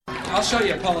I'll show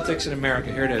you politics in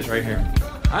America. Here it is, right here.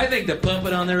 I think the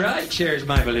puppet on the right shares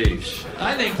my beliefs.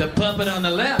 I think the puppet on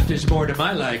the left is more to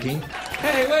my liking.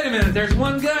 Hey, wait a minute. There's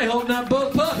one guy holding up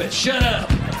both puppets. Shut up.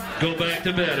 Go back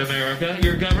to bed, America.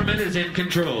 Your government is in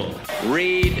control.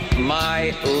 Read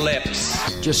my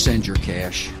lips. Just send your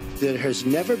cash. There has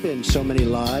never been so many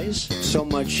lies, so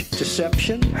much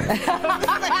deception. Doesn't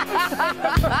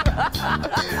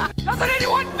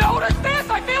anyone notice this?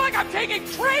 I feel like I'm taking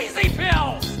crazy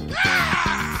pills.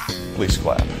 Please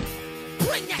clap.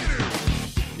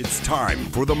 It's time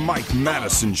for the Mike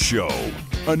Madison Show,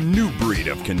 a new breed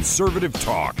of conservative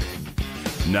talk.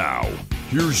 Now,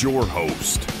 here's your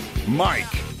host,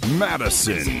 Mike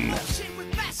Madison.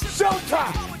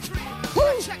 Showtime! Woo!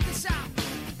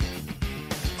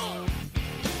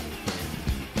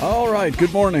 All right,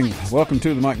 good morning. Welcome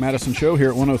to the Mike Madison Show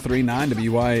here at 103.9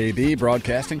 WYAB,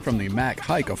 broadcasting from the Mac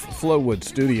Hike of Flowwood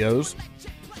Studios.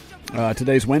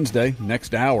 Today's Wednesday.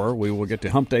 Next hour, we will get to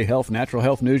Humpday Health, natural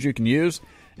health news you can use.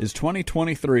 Is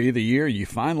 2023 the year you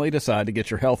finally decide to get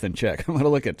your health in check? I'm going to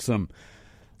look at some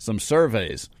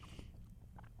surveys.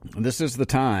 This is the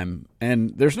time,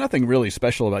 and there's nothing really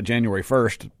special about January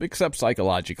 1st, except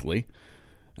psychologically.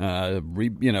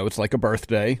 It's like a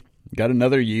birthday. You got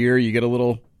another year. You get a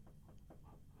little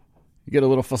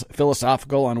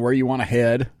philosophical on where you want to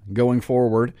head going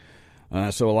forward.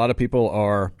 So a lot of people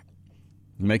are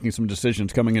making some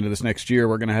decisions coming into this next year.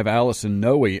 We're going to have Allison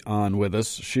Nooe on with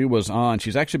us. She was on.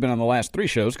 She's actually been on the last 3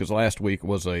 shows because last week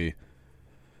was a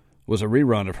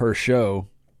rerun of her show.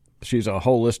 She's a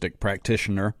holistic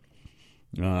practitioner.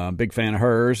 Big fan of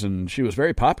hers, and she was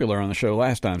very popular on the show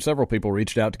last time. Several people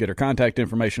reached out to get her contact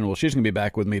information. Well, she's going to be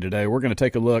back with me today. We're going to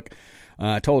take a look.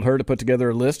 I told her to put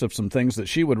together a list of some things that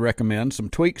she would recommend, some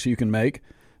tweaks you can make,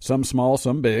 some small,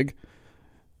 some big,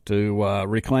 to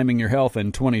reclaiming your health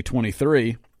in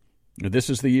 2023. This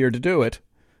is the year to do it.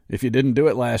 If you didn't do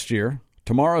it last year,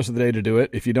 tomorrow's the day to do it.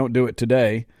 If you don't do it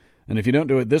today, and if you don't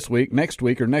do it this week, next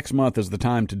week, or next month is the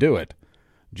time to do it.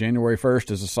 January 1st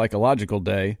is a psychological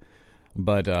day.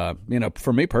 But,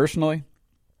 for me personally,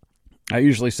 I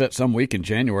usually set some week in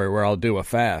January where I'll do a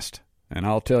fast. And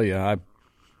I'll tell you,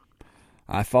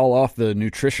 I fall off the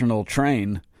nutritional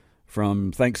train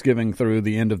from Thanksgiving through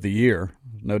the end of the year,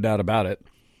 no doubt about it.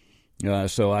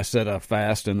 So I set a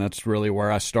fast, and that's really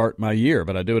where I start my year.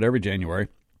 But I do it every January.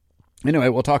 Anyway,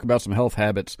 we'll talk about some health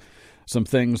habits, some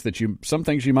things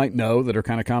you might know that are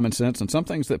kind of common sense, and some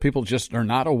things that people just are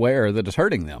not aware that is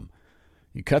hurting them.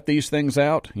 You cut these things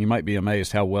out, you might be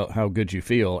amazed how good you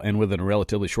feel, and within a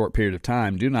relatively short period of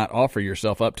time. Do not offer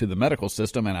yourself up to the medical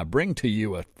system, and I bring to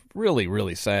you a really,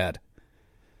 really sad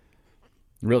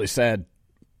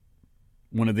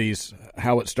one of these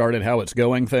how it started, how it's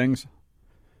going things.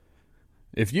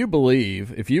 If you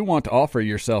want to offer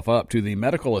yourself up to the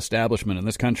medical establishment in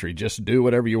this country, just do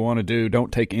whatever you want to do.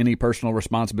 Don't take any personal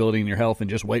responsibility in your health and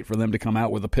just wait for them to come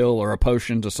out with a pill or a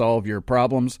potion to solve your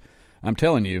problems. I'm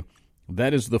telling you,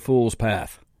 that is the fool's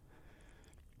path.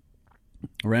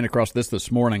 I ran across this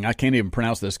morning. I can't even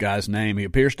pronounce this guy's name. He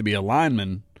appears to be a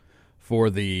lineman for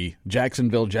the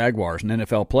Jacksonville Jaguars, an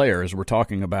NFL player, as we're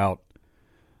talking about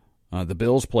the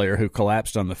Bills player who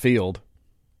collapsed on the field.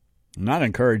 Not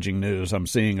encouraging news I'm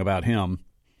seeing about him.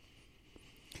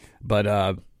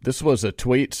 But this was a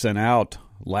tweet sent out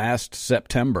last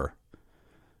September.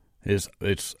 It's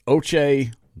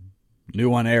Oche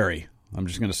Nuwaneri. I'm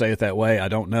just going to say it that way. I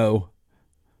don't know.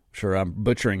 Sure, I'm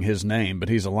butchering his name, but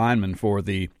he's a lineman for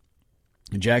the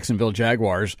Jacksonville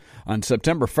Jaguars. On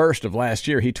September 1st of last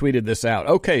year, he tweeted this out.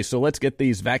 Okay, so let's get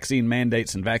these vaccine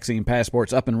mandates and vaccine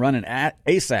passports up and running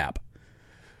ASAP.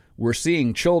 We're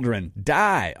seeing children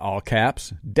die, all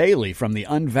caps, daily from the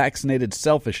unvaccinated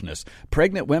selfishness.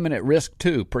 Pregnant women at risk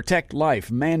too. Protect life.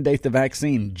 Mandate the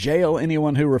vaccine. Jail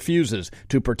anyone who refuses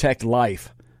to protect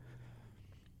life.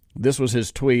 This was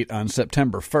his tweet on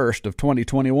September 1st of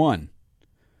 2021.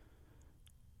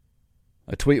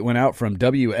 A tweet went out from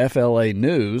WFLA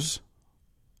News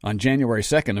on January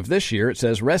 2nd of this year. It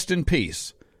says, "Rest in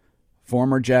peace.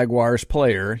 Former Jaguars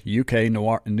player UK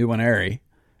Nuwaneri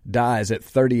dies at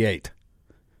 38.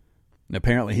 And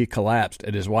apparently he collapsed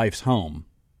at his wife's home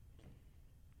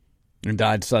and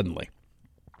died suddenly."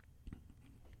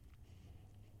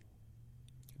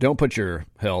 Don't put your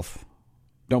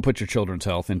children's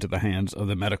health into the hands of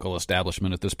the medical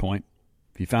establishment at this point.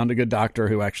 If you found a good doctor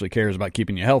who actually cares about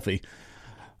keeping you healthy,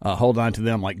 hold on to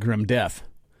them like grim death.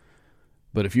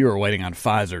 But if you are waiting on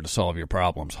Pfizer to solve your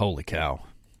problems, holy cow.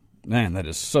 Man, that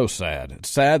is so sad. It's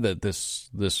sad that this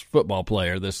football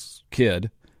player, this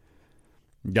kid,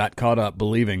 got caught up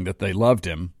believing that they loved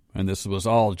him, and this was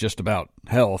all just about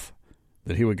health,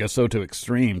 that he would go so to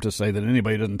extreme to say that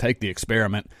anybody who doesn't take the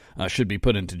experiment should be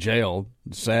put into jail.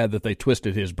 Sad that they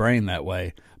twisted his brain that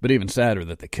way, but even sadder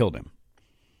that they killed him.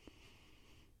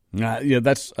 I'm going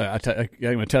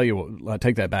to tell you, I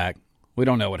take that back. We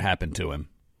don't know what happened to him.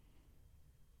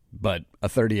 But a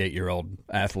 38-year-old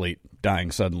athlete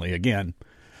dying suddenly again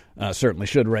certainly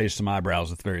should raise some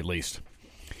eyebrows at the very least.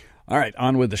 All right,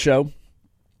 on with the show.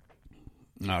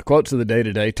 Quotes of the day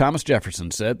today. Thomas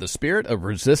Jefferson said, "The spirit of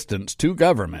resistance to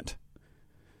government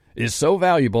is so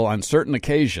valuable on certain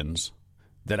occasions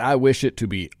that I wish it to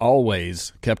be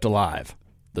always kept alive."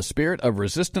 The spirit of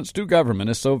resistance to government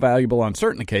is so valuable on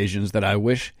certain occasions that I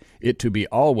wish it to be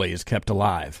always kept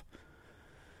alive.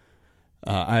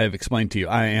 I have explained to you,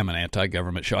 I am an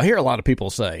anti-government show. I hear a lot of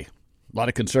people say, a lot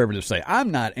of conservatives say,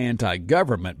 I'm not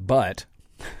anti-government, but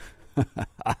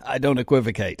I don't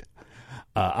equivocate.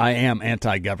 I am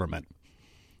anti-government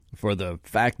for the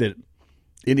fact that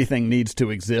anything needs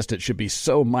to exist. It should be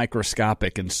so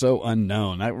microscopic and so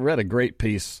unknown. I read a great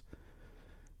piece.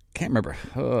 Can't remember.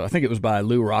 I think it was by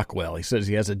Lou Rockwell. He says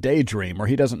he has a daydream where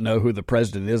he doesn't know who the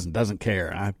president is and doesn't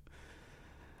care.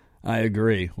 I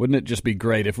agree. Wouldn't it just be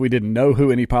great if we didn't know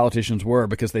who any politicians were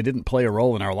because they didn't play a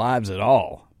role in our lives at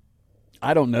all?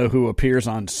 I don't know who appears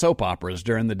on soap operas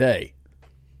during the day.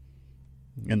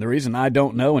 And the reason I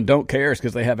don't know and don't care is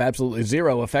because they have absolutely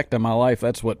zero effect on my life.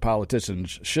 That's what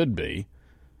politicians should be.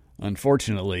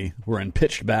 Unfortunately, we're in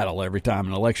pitched battle every time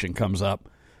an election comes up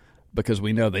because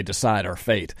we know they decide our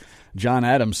fate. John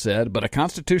Adams said, "But a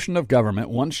constitution of government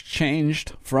once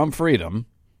changed from freedom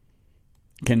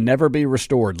can never be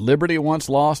restored. Liberty once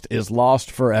lost is lost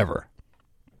forever."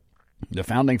 The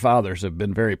Founding Fathers have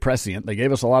been very prescient. They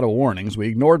gave us a lot of warnings. We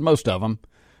ignored most of them.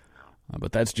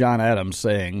 But that's John Adams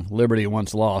saying liberty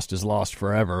once lost is lost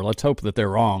forever. Let's hope that they're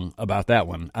wrong about that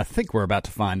one. I think we're about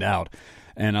to find out.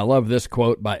 And I love this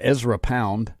quote by Ezra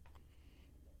Pound.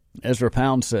 Ezra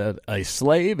Pound said, "A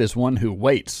slave is one who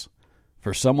waits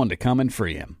for someone to come and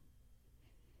free him."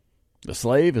 The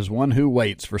slave is one who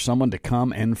waits for someone to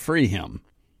come and free him.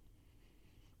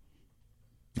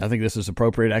 I think this is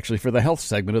appropriate actually for the health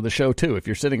segment of the show, too. If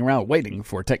you're sitting around waiting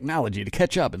for technology to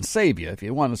catch up and save you, if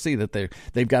you want to see that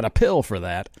they've got a pill for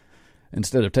that,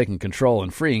 instead of taking control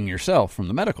and freeing yourself from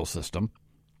the medical system,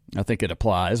 I think it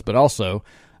applies. But also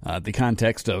the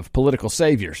context of political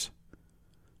saviors.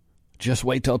 Just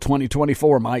wait till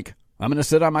 2024, Mike. I'm going to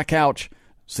sit on my couch,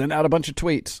 send out a bunch of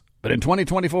tweets. But in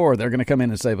 2024, they're going to come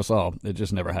in and save us all. It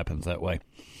just never happens that way.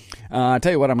 I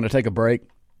tell you what, I'm going to take a break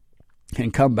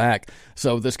and come back.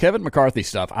 So this Kevin McCarthy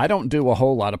stuff, I don't do a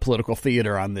whole lot of political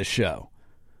theater on this show.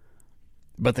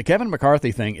 But the Kevin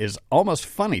McCarthy thing is almost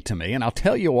funny to me, and I'll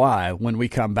tell you why when we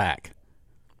come back.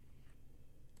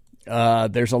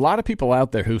 There's a lot of people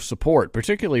out there who support,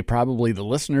 particularly probably the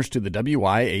listeners to the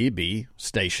WYAB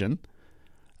station.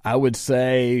 I would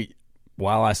say,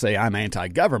 while I say I'm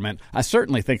anti-government, I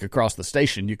certainly think across the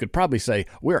station you could probably say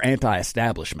we're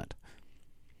anti-establishment.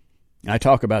 I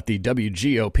talk about the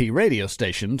WGOP radio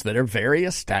stations that are very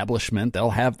establishment.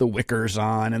 They'll have the Wickers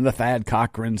on and the Thad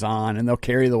Cochrans on, and they'll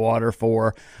carry the water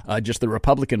for just the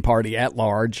Republican Party at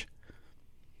large.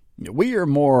 We are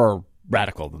more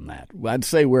radical than that. I'd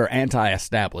say we're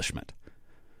anti-establishment.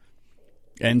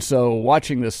 And so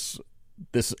watching this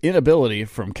inability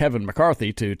from Kevin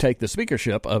McCarthy to take the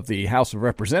speakership of the House of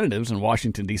Representatives in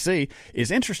Washington, D.C. is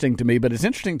interesting to me, but it's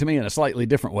interesting to me in a slightly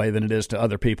different way than it is to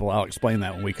other people. I'll explain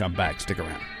that when we come back. Stick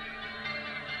around.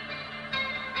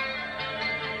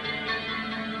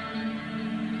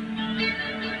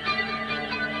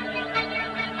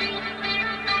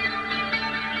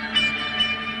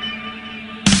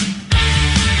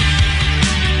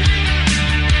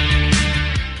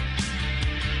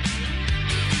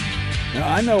 Now,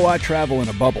 I know I travel in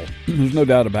a bubble. There's no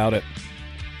doubt about it.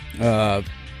 A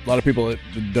lot of people at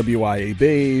the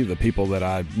WIAB, the people that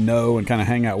I know and kind of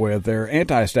hang out with, they're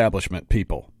anti-establishment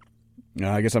people.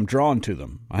 I guess I'm drawn to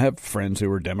them. I have friends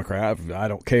who are Democrat. I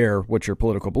don't care what your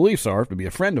political beliefs are to be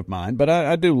a friend of mine, but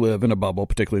I do live in a bubble,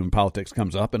 particularly when politics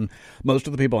comes up, and most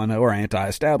of the people I know are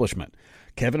anti-establishment.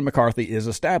 Kevin McCarthy is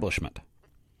establishment.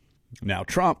 Now,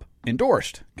 Trump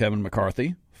endorsed Kevin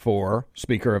McCarthy for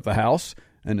Speaker of the House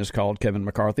and has called Kevin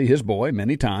McCarthy his boy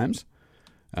many times.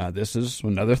 This is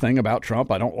another thing about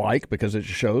Trump I don't like because it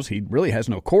shows he really has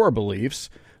no core beliefs.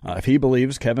 If he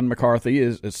believes Kevin McCarthy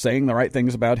is saying the right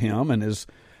things about him and is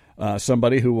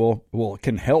somebody who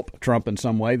can help Trump in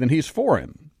some way, then he's for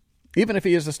him. Even if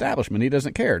he is establishment, he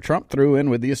doesn't care. Trump threw in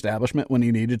with the establishment when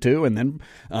he needed to and then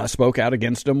spoke out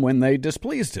against them when they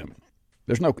displeased him.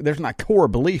 There's not core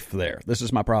belief there. This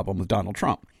is my problem with Donald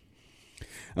Trump.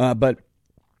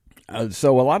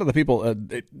 So a lot of the people,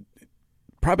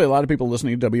 probably a lot of people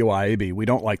listening to WIAB, we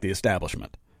don't like the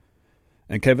establishment.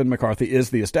 And Kevin McCarthy is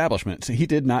the establishment. So he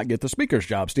did not get the speaker's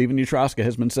job. Stephen Utroska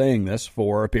has been saying this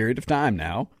for a period of time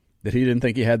now, that he didn't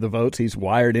think he had the votes. He's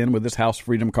wired in with this House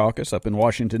Freedom Caucus up in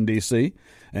Washington, D.C.,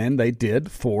 and they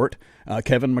did thwart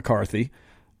Kevin McCarthy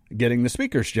getting the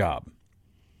speaker's job.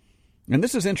 And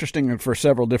this is interesting for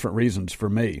several different reasons for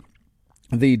me.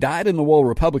 The dyed-in-the-wool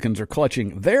Republicans are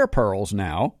clutching their pearls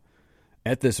now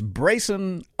at this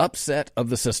brazen upset of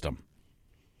the system.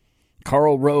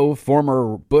 Karl Rove,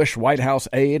 former Bush White House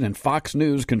aide and Fox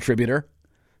News contributor.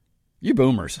 You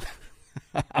boomers.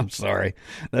 I'm sorry.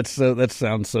 That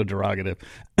sounds so derogative.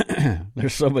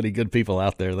 There's so many good people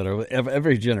out there that are of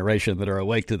every generation that are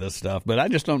awake to this stuff, but I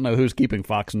just don't know who's keeping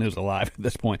Fox News alive at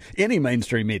this point. Any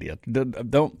mainstream media.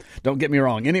 Don't get me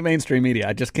wrong. Any mainstream media,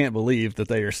 I just can't believe that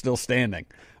they are still standing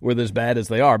with as bad as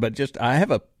they are. But I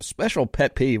have a special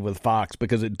pet peeve with Fox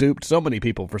because it duped so many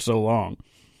people for so long.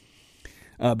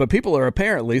 But people are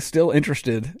apparently still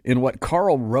interested in what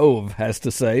Karl Rove has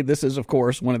to say. This is, of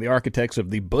course, one of the architects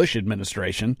of the Bush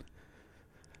administration.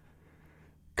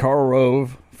 Karl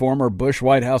Rove, former Bush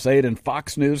White House aide and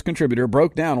Fox News contributor,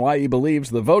 broke down why he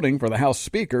believes the voting for the House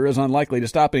Speaker is unlikely to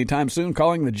stop anytime soon,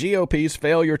 calling the GOP's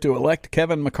failure to elect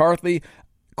Kevin McCarthy,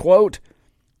 quote,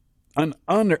 an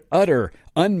utter,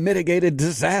 unmitigated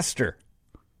disaster.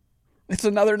 It's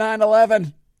another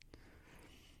 9/11.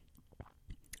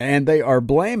 And they are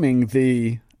blaming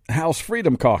the House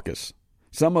Freedom Caucus,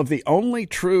 some of the only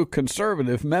true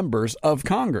conservative members of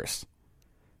Congress.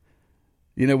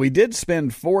 You know, we did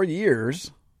spend 4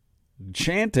 years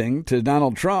chanting to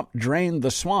Donald Trump, drain the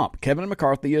swamp. Kevin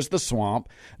McCarthy is the swamp.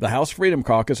 The House Freedom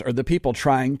Caucus are the people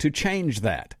trying to change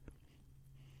that.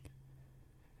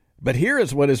 But here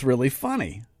is what is really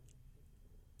funny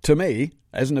to me,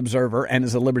 as an observer and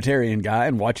as a libertarian guy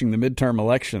and watching the midterm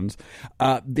elections,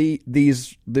 the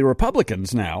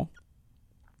Republicans now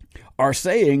are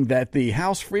saying that the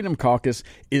House Freedom Caucus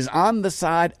is on the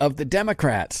side of the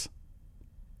Democrats.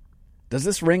 Does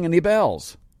this ring any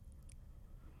bells?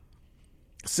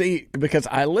 See, because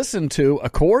I listened to a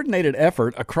coordinated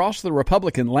effort across the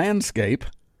Republican landscape,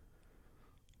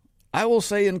 I will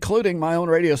say including my own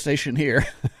radio station here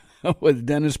with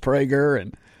Dennis Prager,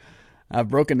 and I've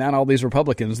broken down all these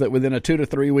Republicans that within a 2 to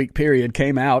 3 week period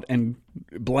came out and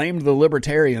blamed the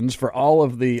libertarians for all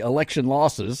of the election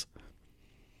losses.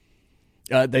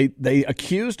 They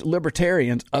accused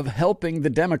libertarians of helping the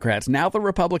Democrats. Now the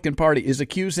Republican Party is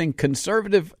accusing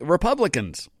conservative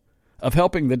Republicans of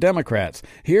helping the Democrats.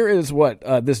 Here is what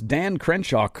this Dan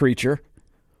Crenshaw creature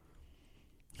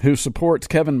who supports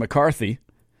Kevin McCarthy,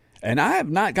 and I have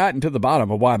not gotten to the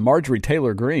bottom of why Marjorie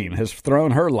Taylor Greene has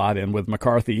thrown her lot in with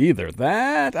McCarthy either.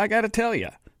 That, I got to tell you,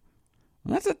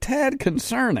 that's a tad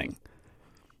concerning.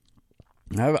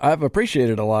 I've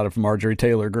appreciated a lot of Marjorie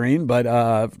Taylor Greene, but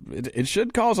it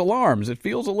should cause alarms. It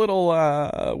feels a little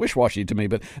wish-washy to me.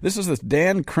 But this is this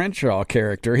Dan Crenshaw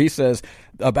character. He says,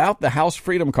 about the House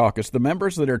Freedom Caucus, the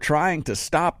members that are trying to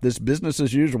stop this business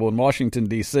as usual in Washington,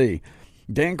 D.C.,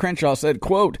 Dan Crenshaw said,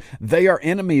 quote, they are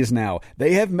enemies now.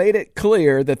 They have made it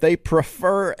clear that they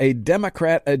prefer a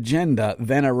Democrat agenda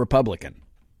than a Republican.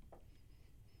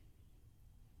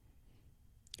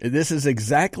 This is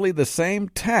exactly the same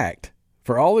tact.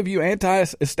 For all of you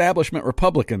anti-establishment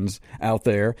Republicans out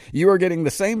there, you are getting the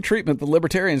same treatment the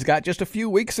libertarians got just a few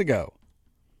weeks ago.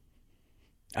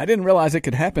 I didn't realize it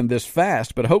could happen this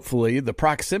fast, but hopefully the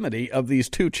proximity of these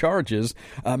two charges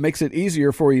makes it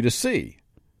easier for you to see.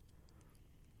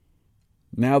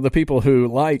 Now, the people who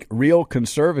like real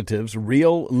conservatives,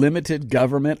 real limited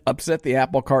government, upset the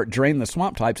apple cart, drain the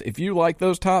swamp types, if you like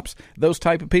those type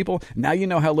of people, now you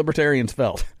know how libertarians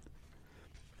felt.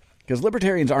 Because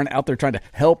libertarians aren't out there trying to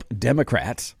help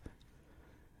Democrats.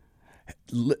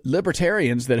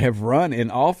 Libertarians that have run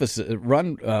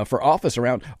for office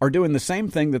around are doing the same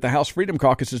thing that the House Freedom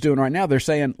Caucus is doing right now. They're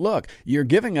saying, look, you're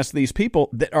giving us these people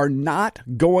that are not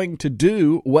going to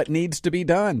do what needs to be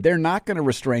done. They're not going to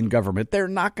restrain government. They're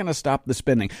not going to stop the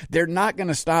spending. They're not going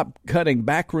to stop cutting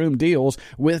backroom deals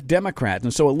with Democrats.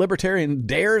 And so a libertarian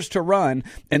dares to run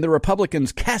and the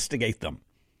Republicans castigate them.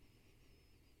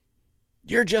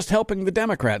 You're just helping the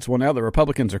Democrats. Well, now the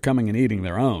Republicans are coming and eating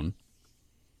their own,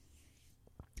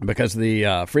 because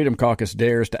the Freedom Caucus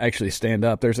dares to actually stand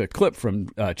up. There's a clip from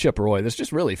Chip Roy that's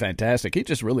just really fantastic. He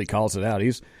just really calls it out.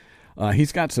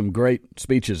 He's got some great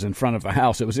speeches in front of a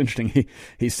house. It was interesting.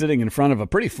 He's sitting in front of a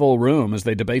pretty full room as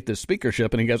they debate this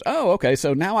speakership, and he goes, oh, okay,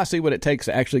 so now I see what it takes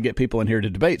to actually get people in here to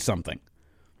debate something.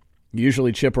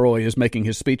 Usually Chip Roy is making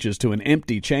his speeches to an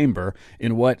empty chamber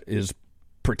in what is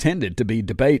pretended to be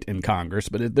debate in Congress,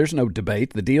 but there's no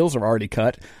debate. The deals are already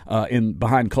cut in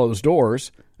behind closed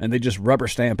doors, and they just rubber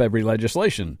stamp every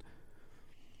legislation.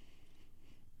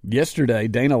 Yesterday,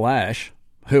 Dana Lash,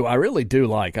 who I really do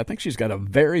like, I think she's got a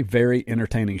very, very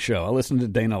entertaining show. I listen to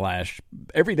Dana Lash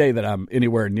every day that I'm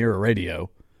anywhere near a radio,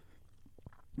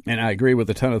 and I agree with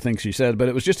a ton of things she said, but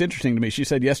it was just interesting to me. She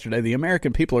said yesterday, the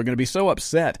American people are going to be so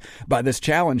upset by this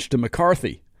challenge to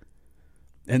McCarthy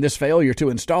and this failure to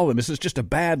install him. This is just a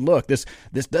bad look. This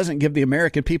doesn't give the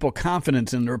American people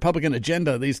confidence in the Republican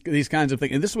agenda, these kinds of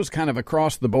things. And this was kind of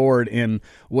across the board in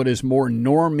what is more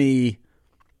normie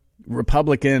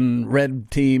Republican,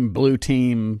 red team, blue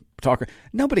team talker.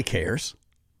 Nobody cares.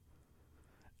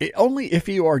 Only if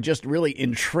you are just really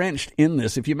entrenched in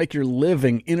this, if you make your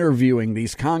living interviewing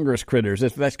these Congress critters,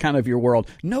 if that's kind of your world,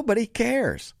 nobody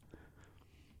cares.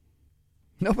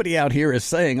 Nobody out here is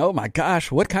saying, oh my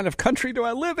gosh, what kind of country do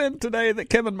I live in today that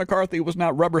Kevin McCarthy was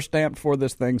not rubber stamped for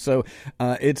this thing? So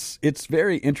it's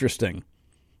very interesting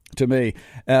to me.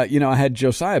 I had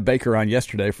Josiah Baker on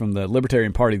yesterday from the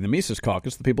Libertarian Party, the Mises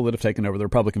Caucus, the people that have taken over the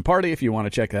Republican Party. If you want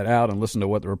to check that out and listen to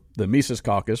what the Mises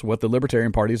Caucus, what the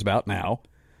Libertarian Party is about now,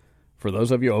 for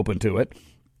those of you open to it,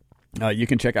 you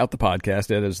can check out the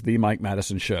podcast. It is The Mike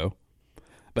Madison Show.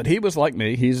 But he was like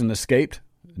me. He's an escaped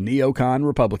neocon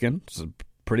Republican. It's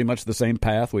pretty much the same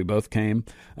path. We both came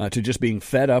to just being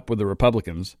fed up with the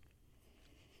Republicans.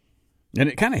 And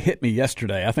it kind of hit me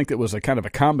yesterday. I think it was a kind of a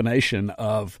combination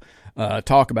of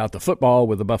talk about the football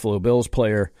with the Buffalo Bills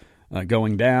player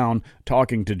going down,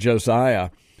 talking to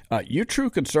Josiah. You true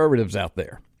conservatives out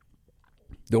there,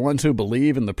 the ones who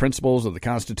believe in the principles of the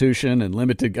Constitution and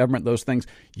limited government, those things,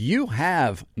 you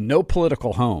have no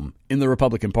political home in the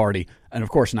Republican Party and, of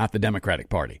course, not the Democratic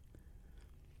Party.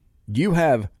 You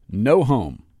have no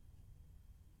home.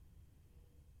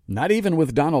 Not even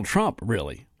with Donald Trump,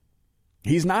 really.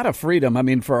 He's not a freedom. I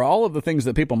mean, for all of the things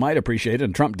that people might appreciate,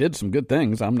 and Trump did some good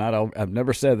things. I've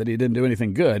never said that he didn't do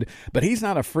anything good, but he's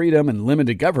not a freedom and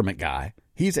limited government guy.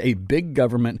 He's a big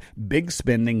government, big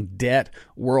spending, debt,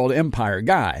 world empire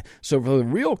guy. So for the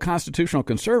real constitutional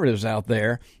conservatives out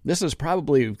there, this is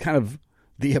probably kind of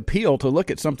the appeal to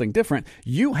look at something different.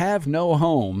 You have no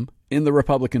home in the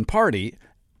Republican Party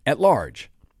at large.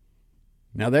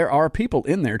 Now, there are people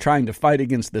in there trying to fight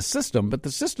against the system, but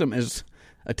the system is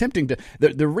attempting to...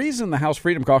 The reason the House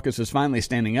Freedom Caucus is finally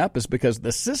standing up is because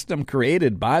the system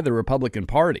created by the Republican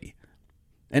Party,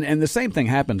 and the same thing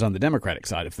happens on the Democratic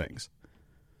side of things.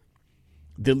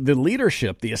 The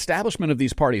leadership, the establishment of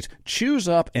these parties chews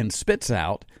up and spits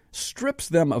out, strips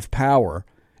them of power,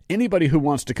 anybody who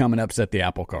wants to come and upset the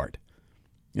apple cart.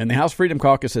 And the House Freedom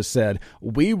Caucus has said,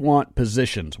 we want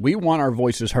positions. We want our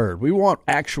voices heard. We want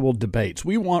actual debates.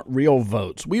 We want real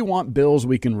votes. We want bills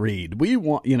we can read. We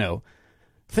want,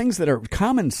 things that are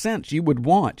common sense you would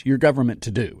want your government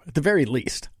to do. At the very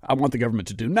least, I want the government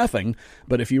to do nothing.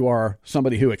 But if you are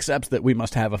somebody who accepts that we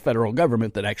must have a federal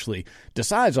government that actually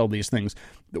decides all these things,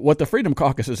 what the Freedom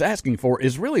Caucus is asking for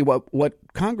is really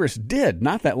what Congress did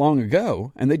not that long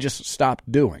ago, and they just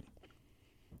stopped doing.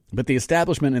 But the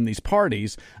establishment in these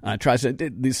parties tries to.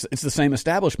 It's the same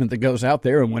establishment that goes out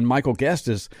there, and when Michael Guest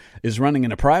is running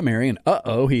in a primary, and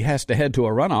he has to head to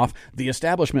a runoff, the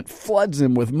establishment floods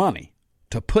him with money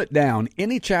to put down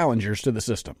any challengers to the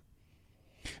system.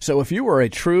 So if you are a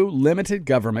true limited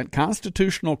government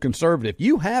constitutional conservative,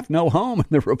 you have no home in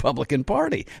the Republican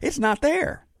Party. It's not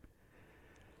there,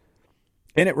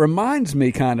 and it reminds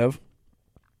me kind of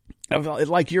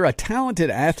like you're a talented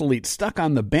athlete stuck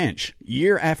on the bench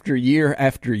year after year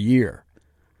after year.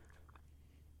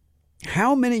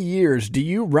 How many years do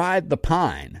you ride the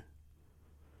pine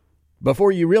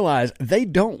before you realize they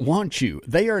don't want you?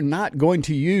 They are not going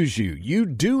to use you. You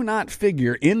do not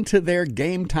figure into their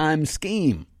game time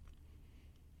scheme.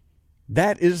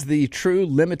 That is the true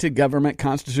limited government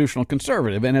constitutional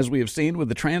conservative. And as we have seen with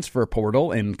the transfer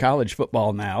portal in college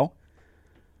football now,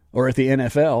 or at the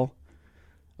NFL,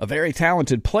 a very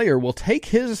talented player will take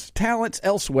his talents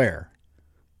elsewhere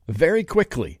very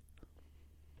quickly.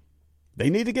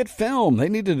 They need to get film. They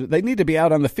need to be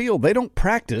out on the field. They don't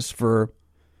practice for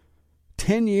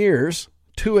 10 years,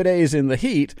 2-a-days in the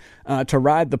heat to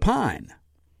ride the pine.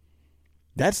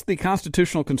 That's the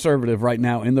constitutional conservative right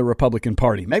now in the Republican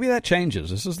Party. Maybe that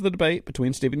changes. This is the debate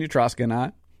between Stephen Utroska and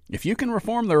I. If you can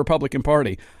reform the Republican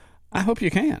Party, I hope you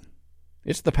can.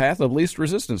 It's the path of least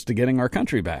resistance to getting our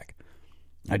country back.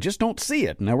 I just don't see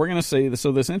it. Now we're going to see.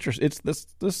 So this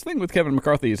thing with Kevin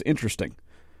McCarthy is interesting,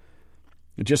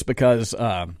 just because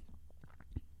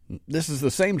This is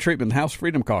the same treatment the House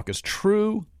Freedom Caucus,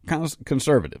 true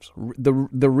conservatives,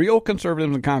 the real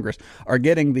conservatives in Congress are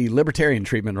getting the libertarian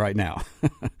treatment right now.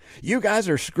 You guys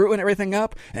are screwing everything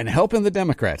up and helping the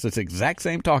Democrats. It's the exact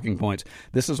same talking points.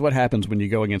 This is what happens when you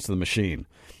go against the machine.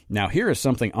 Now, here is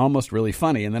something almost really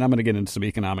funny, and then I'm going to get into some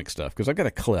economic stuff because I've got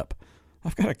a clip.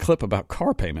 I've got a clip about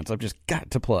car payments I've just got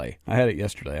to play. I had it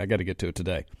yesterday. I got to get to it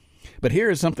today. But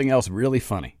here is something else really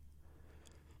funny.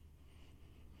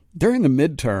 During the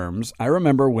midterms, I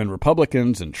remember when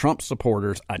Republicans and Trump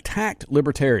supporters attacked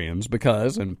libertarians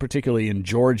because, and particularly in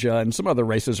Georgia and some other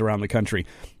races around the country,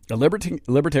 a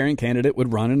libertarian candidate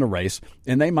would run in a race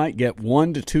and they might get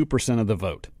 1 to 2% of the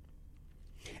vote.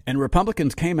 And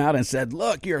Republicans came out and said,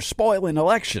 look, you're spoiling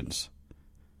elections.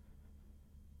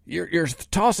 You're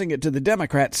tossing it to the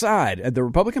Democrat side. And the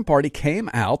Republican Party came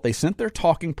out. They sent their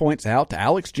talking points out to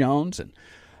Alex Jones and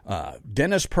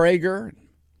Dennis Prager,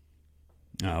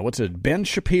 Ben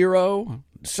Shapiro,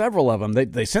 several of them.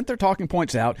 They sent their talking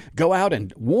points out, go out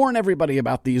and warn everybody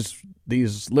about these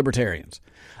libertarians.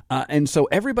 And so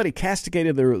everybody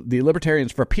castigated the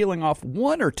libertarians for peeling off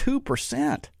 1 or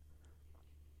 2%.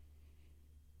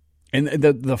 And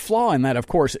the flaw in that, of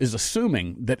course, is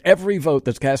assuming that every vote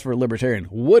that's cast for a libertarian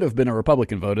would have been a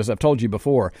Republican vote. As I've told you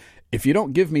before, if you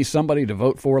don't give me somebody to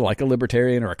vote for like a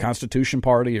libertarian or a Constitution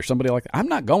Party or somebody like that, I'm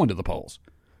not going to the polls.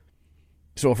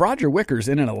 So if Roger Wicker's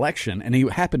in an election and he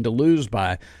happened to lose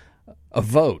by a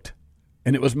vote,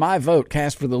 and it was my vote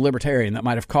cast for the libertarian that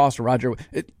might have cost Roger,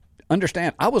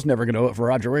 understand, I was never going to vote for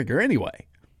Roger Wicker anyway.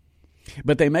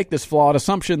 But they make this flawed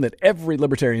assumption that every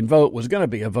libertarian vote was going to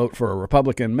be a vote for a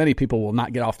Republican. Many people will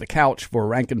not get off the couch for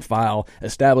rank-and-file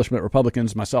establishment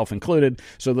Republicans, myself included.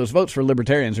 So those votes for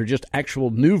libertarians are just actual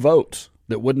new votes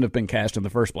that wouldn't have been cast in the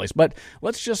first place. But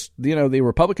let's just, the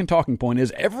Republican talking point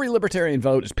is every libertarian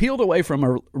vote is peeled away from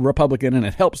a Republican and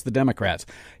it helps the Democrats.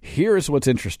 Here's what's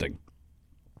interesting.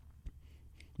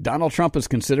 Donald Trump is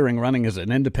considering running as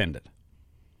an independent.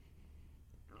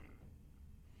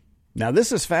 Now,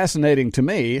 this is fascinating to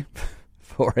me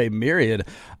for a myriad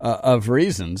of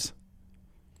reasons.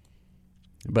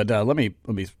 But let me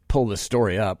pull this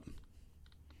story up.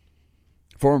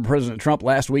 Former President Trump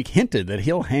last week hinted that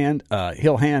he'll hand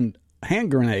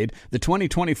grenade the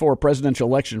 2024 presidential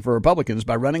election for Republicans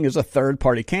by running as a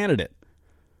third-party candidate.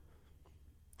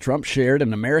 Trump shared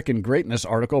an American Greatness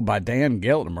article by Dan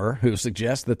Geltner, who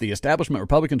suggests that the establishment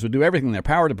Republicans would do everything in their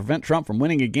power to prevent Trump from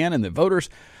winning again, and that voters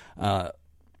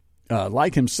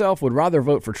like himself, would rather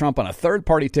vote for Trump on a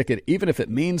third-party ticket, even if it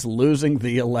means losing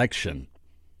the election.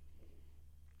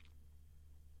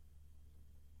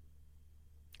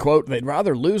 Quote, they'd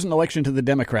rather lose an election to the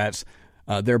Democrats,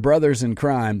 their brothers in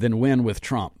crime, than win with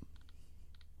Trump.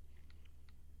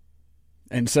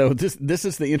 And so this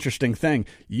is the interesting thing.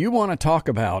 You want to talk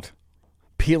about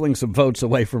peeling some votes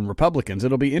away from Republicans.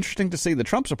 It'll be interesting to see the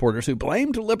Trump supporters who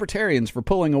blamed libertarians for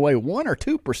pulling away 1 or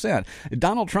 2%. If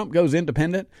Donald Trump goes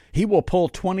independent, he will pull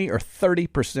 20 or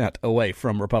 30% away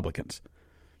from Republicans.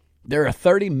 There are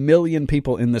 30 million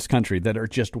people in this country that are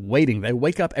just waiting. They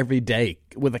wake up every day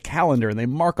with a calendar and they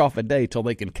mark off a day till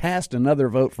they can cast another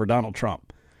vote for Donald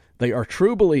Trump. They are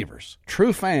true believers,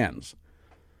 true fans.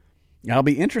 I'll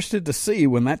be interested to see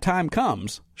when that time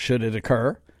comes, should it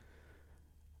occur.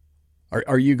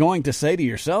 Are you going to say to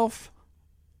yourself,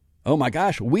 oh my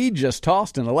gosh, we just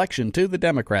tossed an election to the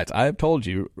Democrats. I have told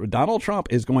you, Donald Trump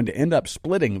is going to end up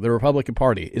splitting the Republican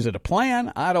Party. Is it a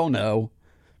plan? I don't know.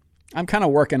 I'm kind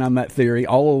of working on that theory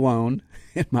all alone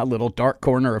in my little dark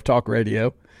corner of talk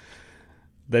radio,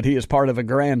 that he is part of a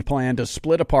grand plan to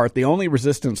split apart the only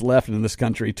resistance left in this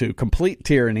country to complete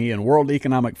tyranny and World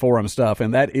Economic Forum stuff,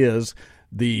 and that is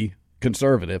the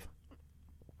conservative.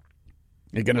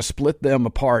 You're going to split them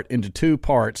apart into two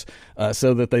parts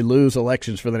so that they lose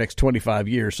elections for the next 25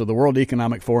 years. So the World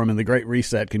Economic Forum and the Great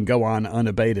Reset can go on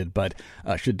unabated. But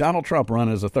should Donald Trump run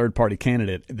as a third-party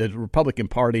candidate, the Republican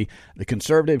Party, the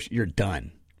conservatives, you're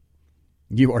done.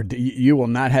 You will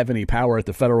not have any power at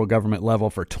the federal government level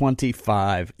for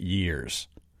 25 years.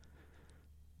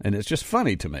 And it's just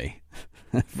funny to me.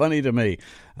 Funny to me.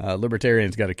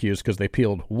 Libertarians got accused because they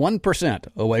peeled 1%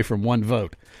 away from one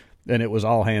vote. And it was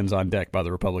all hands on deck by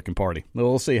the Republican Party.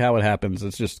 We'll see how it happens.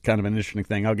 It's just kind of an interesting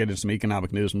thing. I'll get into some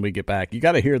economic news when we get back. You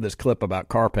got to hear this clip about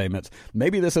car payments.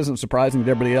 Maybe this isn't surprising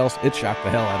to everybody else. It shocked the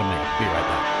hell out of me. Be right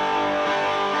back.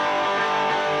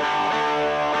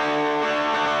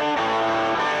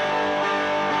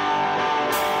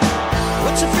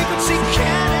 What's your frequency?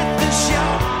 Can at the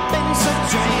shop and some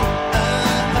drain.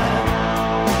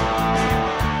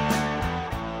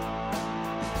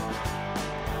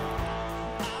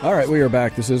 All right, we are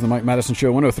back. This is the Mike Madison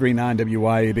Show, 103.9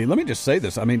 WYAB. Let me just say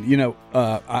this. I mean,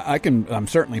 I'm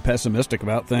certainly pessimistic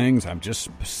about things. I'm just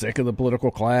sick of the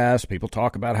political class. People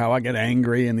talk about how I get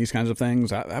angry and these kinds of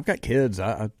things. I've got kids.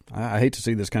 I hate to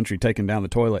see this country taken down the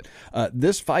toilet.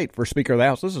 This fight for Speaker of the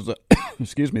House, this is a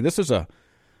excuse me, this is a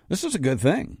good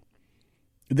thing.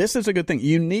 This is a good thing.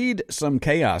 You need some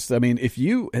chaos. I mean,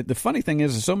 the funny thing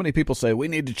is so many people say we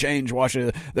need to change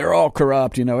Washington. They're all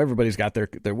corrupt. Everybody's got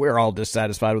we're all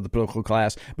dissatisfied with the political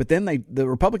class. But then the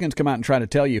Republicans come out and try to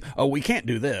tell you, oh, we can't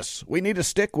do this. We need to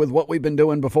stick with what we've been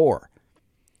doing before.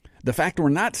 The fact we're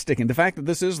not sticking, the fact that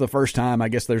this is the first time, I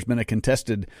guess, there's been a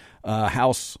contested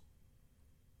House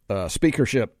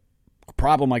speakership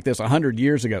problem like this 100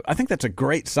 years ago, I think that's a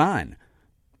great sign.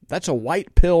 That's a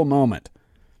white pill moment.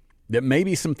 That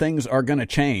maybe some things are going to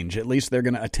change. At least they're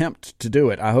going to attempt to do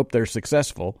it. I hope they're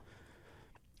successful.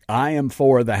 I am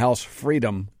for the House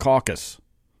Freedom Caucus.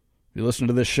 If you listen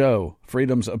to this show,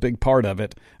 freedom's a big part of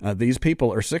it. These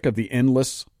people are sick of the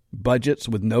endless budgets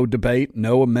with no debate,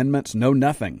 no amendments, no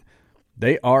nothing.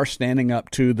 They are standing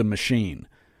up to the machine.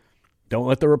 Don't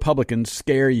let the Republicans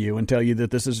scare you and tell you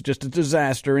that this is just a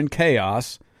disaster and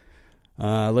chaos.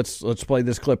 Let's play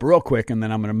this clip real quick, and then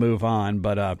I'm going to move on.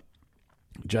 But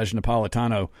Judge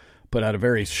Napolitano put out a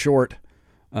very short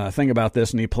thing about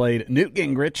this, and he played Newt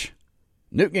Gingrich.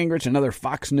 Newt Gingrich, another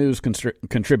Fox News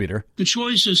contributor. The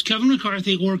choice is Kevin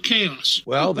McCarthy or chaos.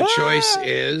 Well, the choice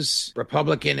is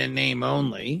Republican in name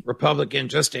only, Republican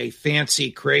just a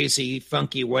fancy, crazy,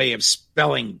 funky way of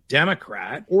spelling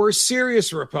Democrat, or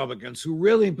serious Republicans who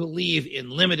really believe in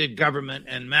limited government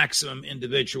and maximum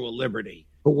individual liberty,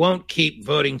 who won't keep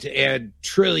voting to add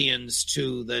trillions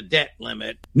to the debt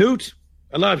limit. Newt,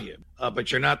 I love you, but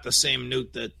you're not the same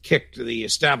Newt that kicked the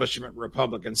establishment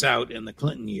Republicans out in the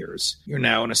Clinton years. You're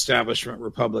now an establishment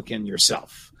Republican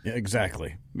yourself. Yeah,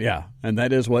 exactly. Yeah, and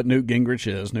that is what Newt Gingrich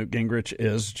is. Newt Gingrich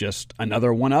is just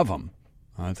another one of them.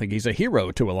 I think he's a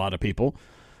hero to a lot of people.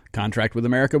 Contract with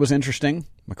America was interesting.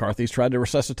 McCarthy's tried to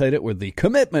resuscitate it with the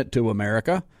commitment to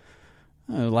America.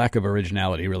 Lack of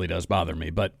originality really does bother me.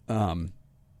 But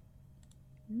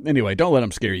anyway, don't let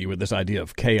them scare you with this idea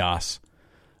of chaos.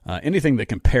 Anything that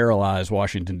can paralyze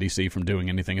Washington, D.C. from doing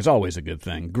anything is always a good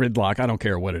thing. Gridlock, I don't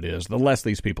care what it is. The less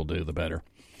these people do, the better.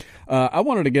 I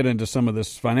wanted to get into some of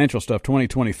this financial stuff.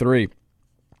 2023,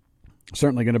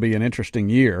 certainly going to be an interesting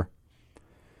year.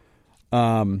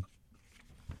 Let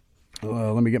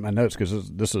me get my notes because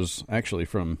this is actually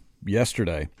from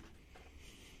yesterday.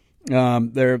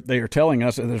 They are telling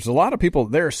us there's a lot of people.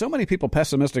 There are so many people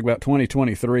pessimistic about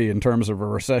 2023 in terms of a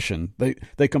recession.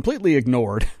 They completely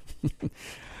ignored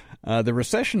the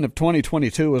recession of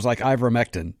 2022 was like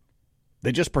ivermectin.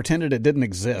 They just pretended it didn't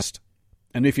exist.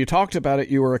 And if you talked about it,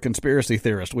 you were a conspiracy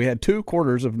theorist. We had 2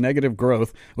 quarters of negative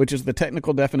growth, which is the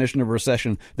technical definition of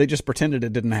recession. They just pretended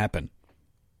it didn't happen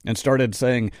and started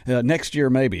saying next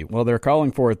year maybe. Well, they're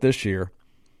calling for it this year.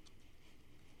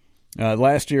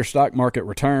 Last year's stock market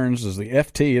returns, as the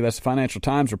FT, that's the Financial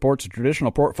Times, reports a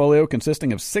traditional portfolio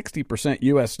consisting of 60%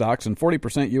 U.S. stocks and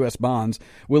 40% U.S. bonds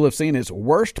will have seen its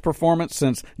worst performance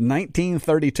since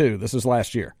 1932. This is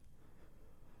last year,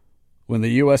 when the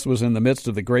U.S. was in the midst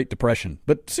of the Great Depression.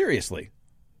 But seriously,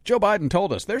 Joe Biden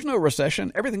told us there's no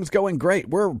recession. Everything's going great.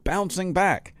 We're bouncing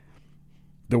back.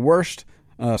 The worst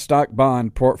stock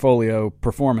bond portfolio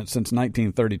performance since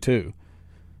 1932.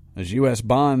 As U.S.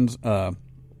 bonds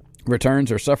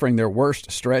returns are suffering their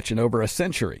worst stretch in over a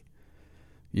century.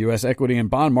 U.S. equity and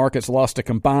bond markets lost a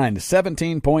combined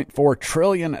 $17.4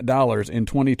 trillion in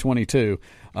 2022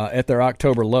 at their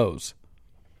October lows.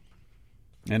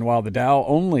 And while the Dow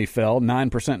only fell 9%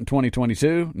 in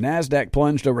 2022, NASDAQ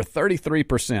plunged over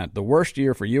 33%, the worst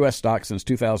year for U.S. stocks since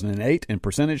 2008. In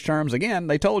percentage terms, again,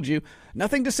 they told you,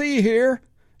 nothing to see here.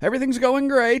 Everything's going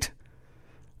great.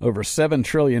 Over $7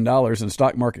 trillion in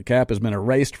stock market cap has been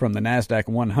erased from the NASDAQ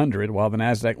 100. While the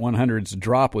NASDAQ 100's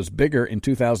drop was bigger in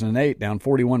 2008, down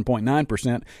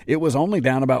 41.9%, it was only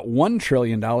down about $1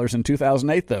 trillion in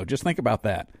 2008, though. Just think about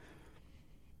that.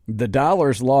 The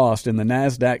dollars lost in the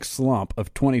NASDAQ slump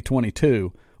of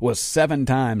 2022 was 7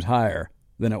 times higher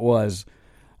than it was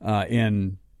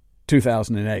in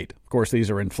 2008. Of course, these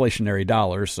are inflationary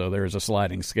dollars, so there's a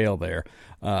sliding scale there,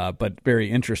 but very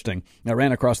interesting. I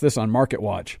ran across this on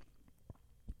MarketWatch.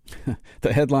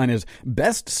 The headline is,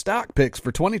 Best Stock Picks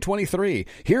for 2023.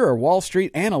 Here are Wall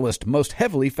Street analysts' most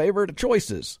heavily favored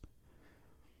choices.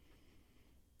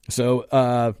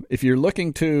 So if you're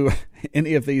looking to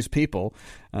any of these people,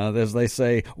 as they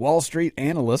say, Wall Street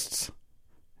analysts,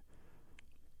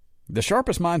 The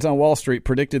sharpest minds on Wall Street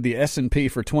predicted the S&P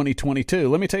for 2022.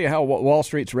 Let me tell you how Wall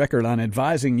Street's record on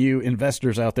advising you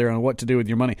investors out there on what to do with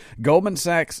your money. Goldman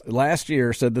Sachs last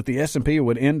year said that the S&P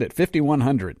would end at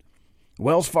 5,100.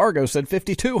 Wells Fargo said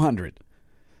 5,200.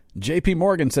 JP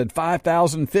Morgan said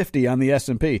 5,050 on the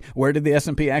S&P. Where did the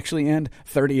S&P actually end?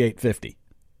 3,850.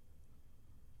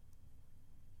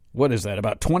 What is that?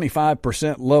 About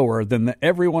 25% lower than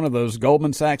every one of those.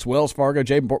 Goldman Sachs, Wells Fargo,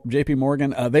 JP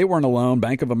Morgan. They weren't alone.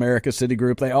 Bank of America,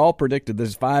 Citigroup. They all predicted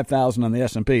this 5,000 on the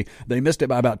S&P. They missed it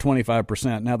by about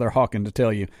 25%. Now they're hawking to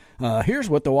tell you. Here's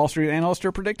what the Wall Street analysts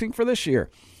are predicting for this year.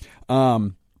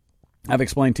 I've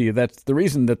explained to you that's the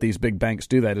reason that these big banks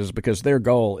do that is because their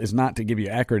goal is not to give you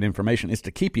accurate information. It's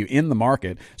to keep you in the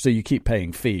market so you keep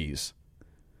paying fees.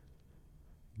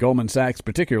 Goldman Sachs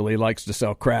particularly likes to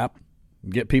sell crap,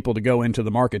 get people to go into the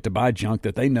market to buy junk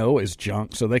that they know is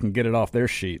junk so they can get it off their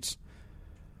sheets.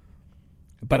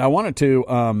 But I wanted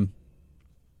to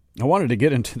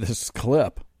get into this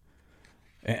clip.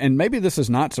 And maybe this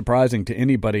is not surprising to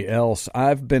anybody else.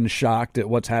 I've been shocked at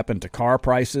what's happened to car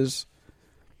prices.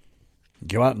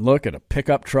 Go out and look at a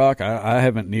pickup truck.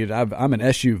 I'm an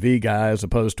SUV guy as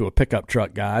opposed to a pickup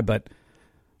truck guy, but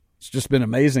it's just been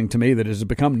amazing to me that it has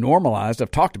become normalized.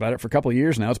 I've talked about it for a couple of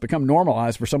years now. It's become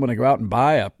normalized for someone to go out and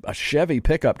buy a Chevy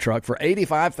pickup truck for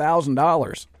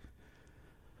 $85,000.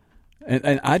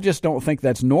 And I just don't think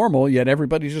that's normal, yet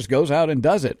everybody just goes out and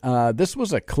does it. This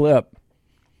was a clip.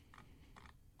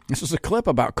 This is a clip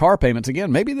about car payments.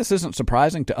 Again, maybe this isn't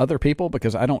surprising to other people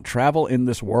because I don't travel in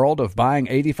this world of buying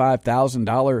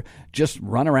 $85,000 just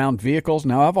run-around vehicles.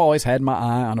 Now, I've always had my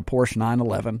eye on a Porsche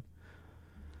 911.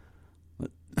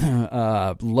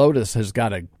 Lotus has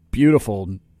got a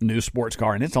beautiful new sports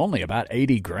car, and it's only about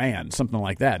 $80,000, something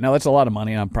like that. Now, that's a lot of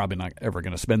money. I'm probably not ever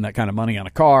going to spend that kind of money on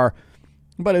a car,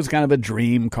 but it's kind of a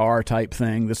dream car type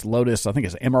thing. This Lotus, I think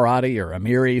it's Emirati or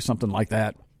Amiri, something like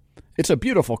that. It's a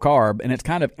beautiful car, and it's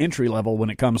kind of entry-level when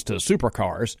it comes to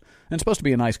supercars. And it's supposed to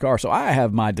be a nice car. So I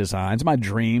have my designs, my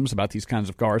dreams about these kinds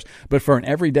of cars. But for an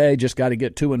everyday, just got to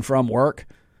get to and from work,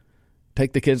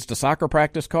 take the kids to soccer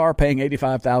practice car, paying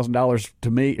 $85,000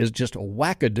 to me is just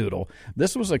wackadoodle.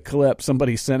 This was a clip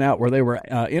somebody sent out where they were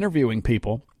interviewing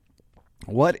people.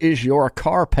 What is your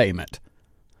car payment?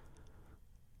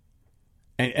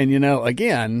 And you know,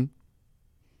 again,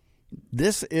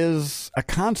 this is a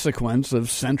consequence of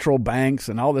central banks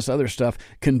and all this other stuff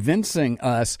convincing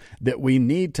us that we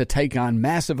need to take on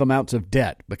massive amounts of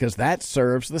debt because that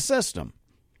serves the system.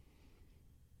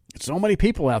 So many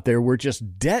people out there, we're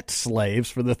just debt slaves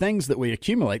for the things that we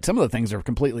accumulate. Some of the things are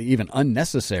completely even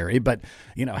unnecessary, but,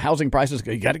 you know, housing prices,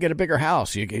 you got to get a bigger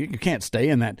house. You can't stay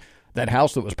in that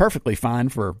house that was perfectly fine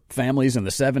for families in the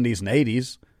 70s and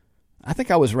 80s. I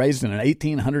think I was raised in an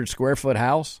 1,800 square foot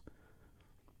house.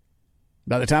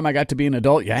 By the time I got to be an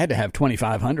adult, you had to have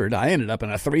 2,500. I ended up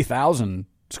in a 3,000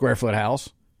 square foot house.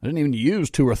 I didn't even use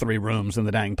 2 or 3 rooms in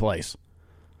the dang place.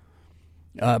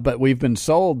 But we've been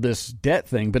sold this debt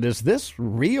thing. But is this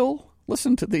real?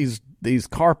 Listen to these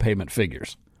car payment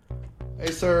figures.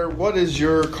 Hey, sir, what is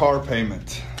your car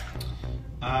payment?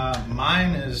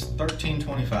 Mine is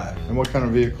 $1,325. And what kind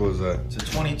of vehicle is that? It's a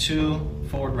 22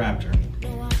 Ford Raptor.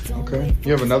 Okay.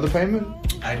 You have another payment?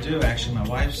 I do, actually. My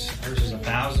wife's, hers is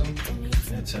 $1,000.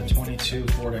 It's a 22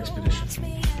 Ford Expedition.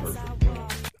 Perfect.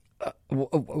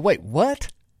 Wait, what?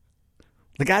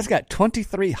 The guy's got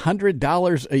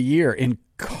 $2,300 a year in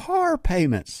car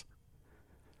payments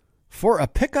for a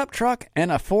pickup truck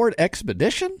and a Ford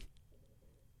Expedition?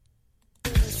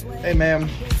 Hey, ma'am,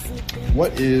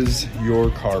 what is your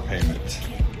car payment?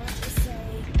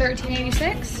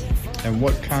 $1,386. And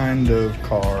what kind of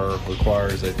car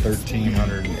requires a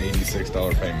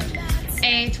 $1,386 payment?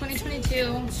 A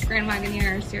 2022 Grand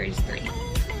Wagoneer Series 3.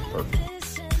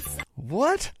 Perfect.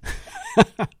 What?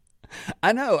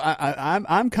 I know.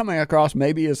 I'm coming across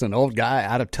maybe as an old guy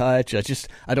out of touch.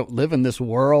 I don't live in this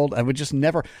world. I would just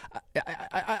never.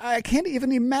 I can't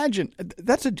even imagine.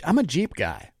 I'm a Jeep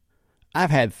guy. I've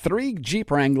had 3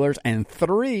 Jeep Wranglers and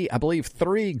 3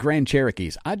 Grand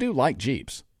Cherokees. I do like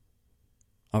Jeeps.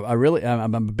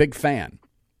 I'm a big fan.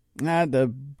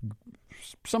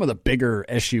 Some of the bigger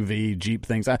SUV Jeep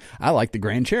things, I like the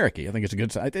Grand Cherokee. I think it's a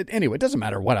good size. Anyway, it doesn't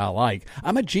matter what I like.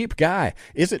 I'm a Jeep guy.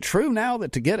 Is it true now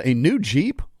that to get a new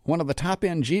Jeep, one of the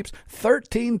top-end Jeeps,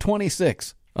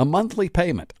 $1,326, a monthly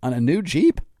payment on a new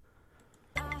Jeep?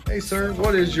 Hey, sir,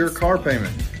 what is your car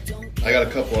payment? I got a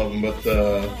couple of them, but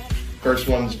the first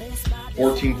one's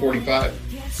 $1,445.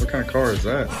 What kind of car is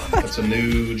that? That's a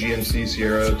new GMC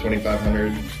Sierra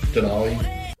 2500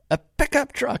 Denali. A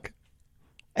pickup truck.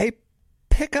 A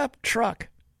pickup truck.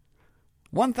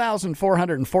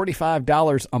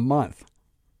 $1,445 a month.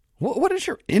 What is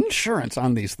your insurance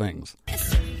on these things?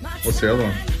 What's the other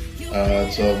one?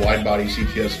 It's a wide body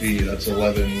CTSV. That's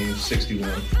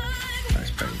 $1,161.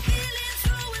 Nice payment.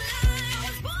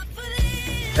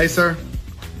 Hey, sir,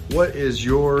 what is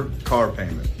your car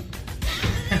payment?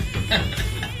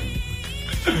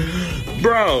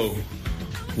 Bro,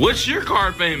 what's your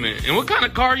car payment? And what kind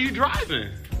of car are you driving?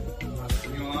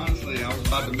 Honestly, I was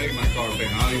about to make my car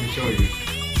payment. I'll even show you.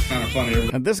 It's kind of funny.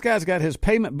 And this guy's got his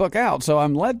payment book out, so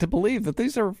I'm led to believe that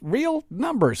these are real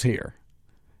numbers here.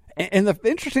 And the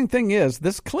interesting thing is,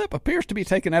 this clip appears to be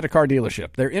taken at a car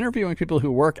dealership. They're interviewing people who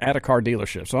work at a car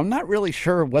dealership, so I'm not really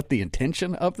sure what the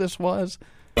intention of this was.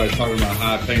 I was talking about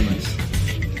high payments.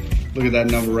 Look at that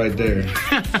number right there.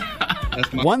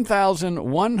 That's my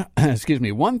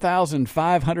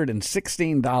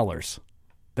 $1,516.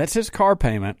 That's his car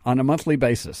payment on a monthly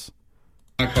basis.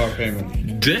 My car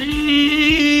payment.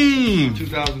 Dang!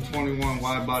 2021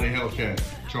 wide body Hellcat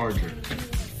Charger.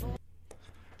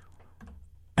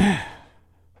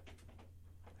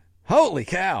 Holy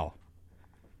cow.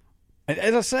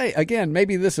 As I say, again,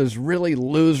 maybe this is really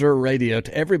loser radio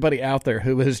to everybody out there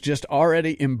who has just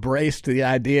already embraced the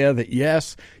idea that,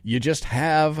 yes, you just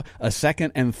have a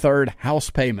second and third house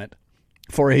payment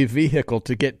for a vehicle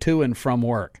to get to and from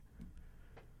work.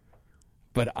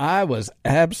 But I was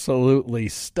absolutely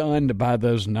stunned by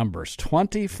those numbers.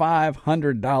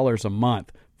 $2,500 a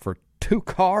month for 2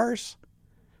 cars?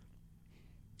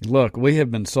 Look, we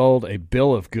have been sold a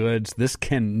bill of goods. This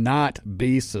cannot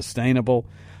be sustainable.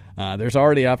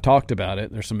 I've talked about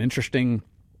it. There's some interesting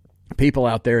people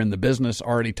out there in the business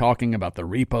already talking about the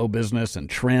repo business and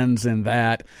trends in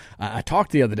that. I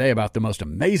talked the other day about the most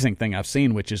amazing thing I've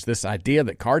seen, which is this idea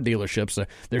that car dealerships,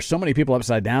 there's so many people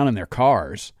upside down in their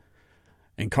cars,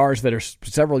 and cars that are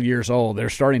several years old, they're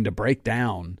starting to break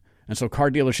down. And so car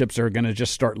dealerships are going to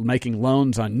just start making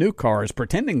loans on new cars,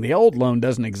 pretending the old loan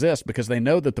doesn't exist because they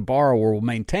know that the borrower will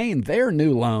maintain their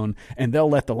new loan, and they'll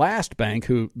let the last bank,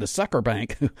 the sucker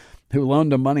bank, who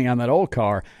loaned them money on that old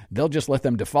car, they'll just let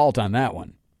them default on that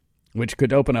one, which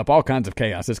could open up all kinds of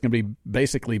chaos. It's going to be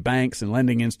basically banks and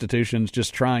lending institutions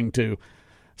just trying to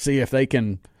see if they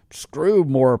can screw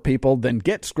more people than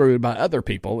get screwed by other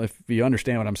people, if you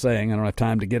understand what I'm saying. I don't have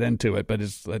time to get into it, but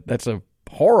that's a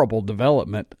horrible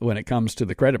development when it comes to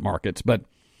the credit markets. But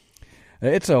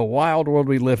it's a wild world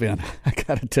we live in. I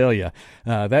got to tell you,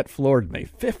 that floored me.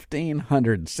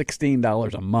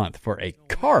 $1,516 a month for a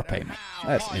car payment.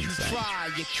 That's insane.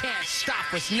 You can't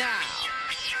stop us now.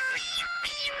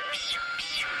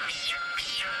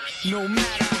 No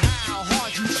matter how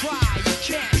hard you try, you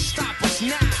can't stop us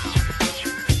now.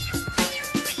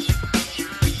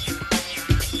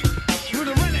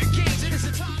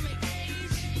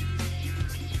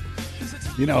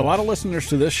 You know, a lot of listeners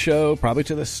to this show, probably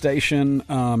to this station,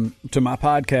 to my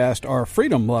podcast, are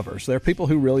freedom lovers. They're people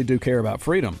who really do care about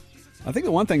freedom. I think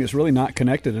the one thing that's really not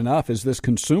connected enough is this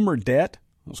consumer debt,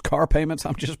 those car payments.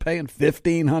 I'm just paying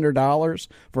 $1,500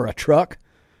 for a truck.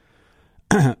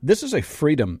 This is a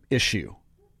freedom issue.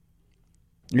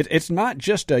 It's not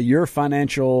just your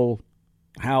financial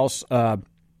house.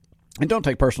 And don't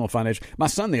take personal financial. My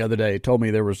son the other day told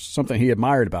me there was something he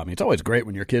admired about me. It's always great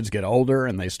when your kids get older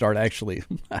and they start actually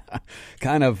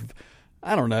kind of,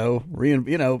 I don't know,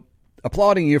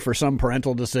 applauding you for some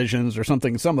parental decisions or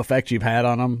something, some effect you've had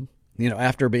on them,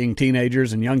 after being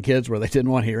teenagers and young kids where they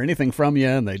didn't want to hear anything from you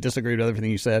and they disagreed with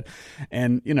everything you said.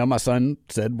 And, my son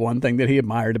said one thing that he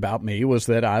admired about me was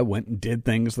that I went and did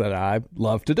things that I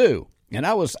love to do. And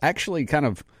I was actually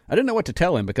I didn't know what to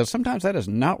tell him because sometimes that has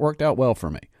not worked out well for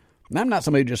me. I'm not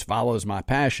somebody who just follows my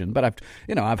passion, but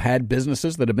I've had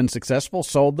businesses that have been successful,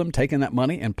 sold them, taken that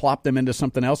money, and plopped them into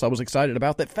something else I was excited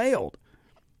about that failed.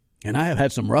 And I have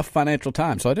had some rough financial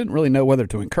times, so I didn't really know whether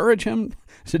to encourage him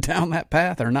to down that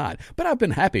path or not. But I've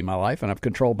been happy in my life, and I've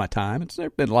controlled my time. There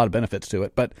have been a lot of benefits to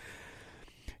it. But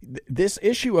this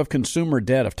issue of consumer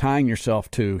debt, of tying yourself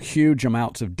to huge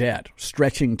amounts of debt,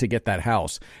 stretching to get that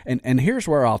house, and here's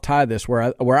where I'll tie this,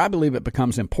 where I believe it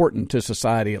becomes important to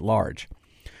society at large.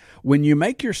 When you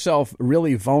make yourself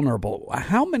really vulnerable,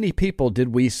 how many people did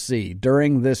we see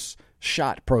during this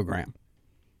shot program?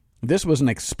 This was an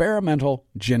experimental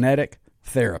genetic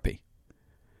therapy.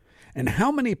 And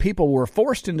how many people were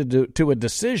forced into a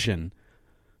decision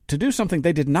to do something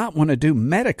they did not want to do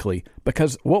medically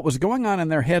because what was going on in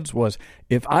their heads was,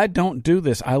 if I don't do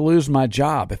this, I lose my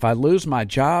job. If I lose my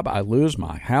job, I lose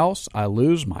my house, I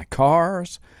lose my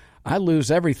cars, I lose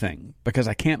everything because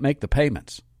I can't make the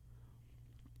payments.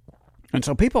 And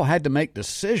so people had to make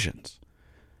decisions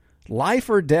life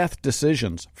or death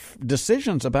decisions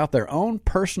about their own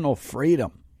personal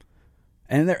freedom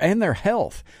and their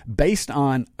health based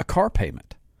on a car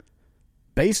payment,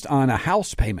 based on a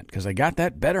house payment because they got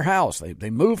that better house. They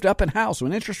moved up in house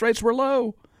when interest rates were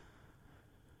low.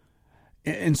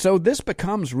 And so this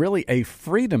becomes really a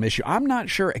freedom issue. I'm not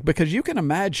sure, because you can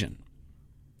imagine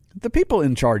the people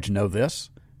in charge know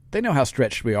this. They know how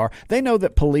stretched we are. They know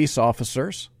that police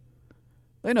officers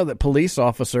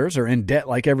are in debt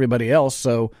like everybody else,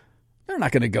 so they're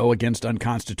not going to go against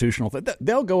unconstitutional.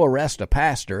 They'll go arrest a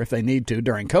pastor if they need to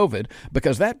during COVID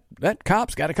because that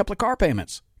cop's got a couple of car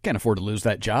payments. Can't afford to lose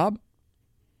that job.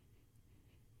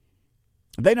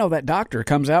 They know that doctor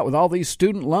comes out with all these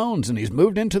student loans and he's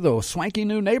moved into the swanky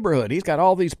new neighborhood. He's got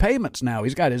all these payments now.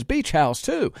 He's got his beach house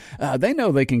too. They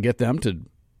know they can get them to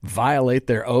violate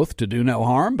their oath to do no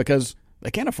harm because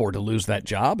they can't afford to lose that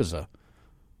job as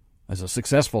a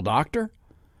successful doctor.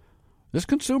 This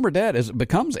consumer debt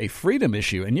becomes a freedom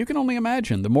issue, and you can only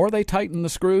imagine the more they tighten the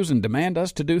screws and demand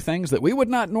us to do things that we would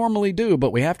not normally do,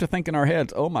 but we have to think in our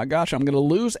heads, oh my gosh, I'm going to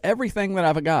lose everything that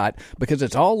I've got because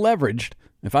it's all leveraged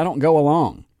if I don't go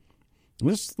along.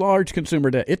 This large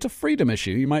consumer debt, it's a freedom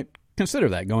issue. You might consider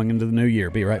that going into the new year.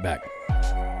 Be right back.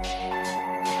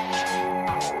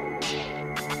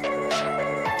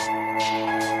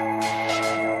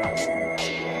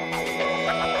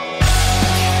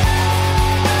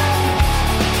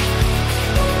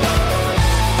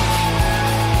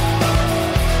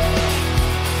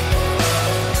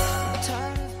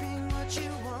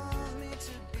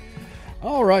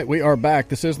 All right, we are back.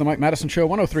 This is the Mike Madison Show,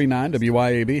 103.9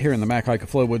 WYAB here in the Mac Haik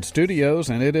of Flowood Studios,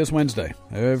 and it is Wednesday.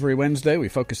 Every Wednesday, we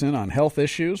focus in on health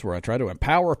issues where I try to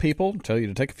empower people, tell you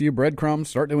to take a few breadcrumbs,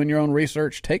 start doing your own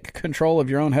research, take control of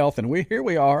your own health, and here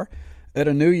we are at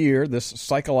a new year, this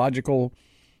psychological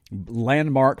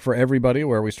landmark for everybody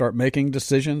where we start making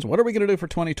decisions. What are we going to do for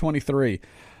 2023?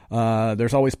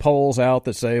 There's always polls out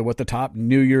that say what the top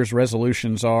New Year's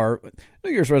resolutions are.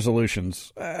 New Year's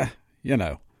resolutions,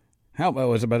 How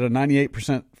was about a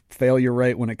 98% failure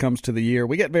rate when it comes to the year.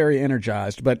 We get very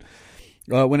energized, but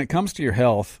when it comes to your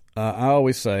health, I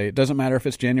always say it doesn't matter if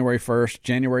it's January 1st,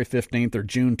 January 15th, or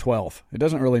June 12th. It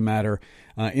doesn't really matter.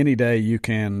 Any day you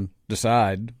can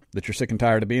decide that you're sick and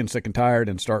tired of being sick and tired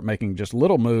and start making just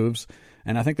little moves.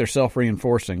 And I think they're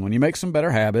self-reinforcing. When you make some better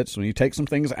habits, when you take some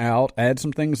things out, add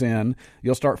some things in,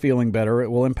 you'll start feeling better. It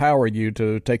will empower you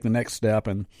to take the next step,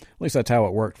 and at least that's how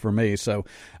it worked for me. So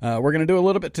we're going to do a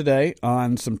little bit today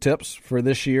on some tips for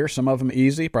this year, some of them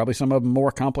easy, probably some of them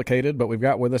more complicated, but we've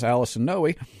got with us Allison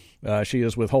Nooe. She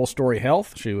is with Humpday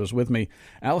Health. She was with me.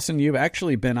 Allison, you've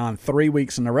actually been on 3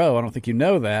 weeks in a row. I don't think you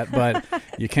know that, but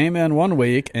you came in 1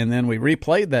 week, and then we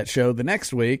replayed that show the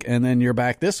next week, and then you're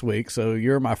back this week. So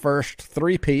you're my first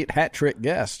three-peat hat trick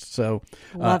guest. So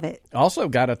love it. Also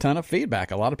got a ton of feedback.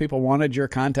 A lot of people wanted your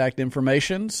contact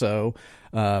information. So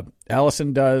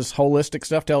Allison does holistic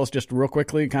stuff. Tell us just real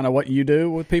quickly kind of what you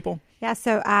do with people. Yeah,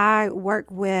 so I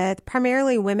work with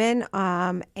primarily women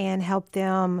and help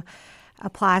them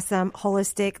apply some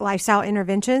holistic lifestyle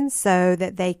interventions so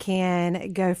that they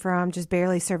can go from just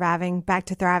barely surviving back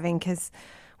to thriving, because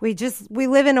we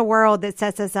live in a world that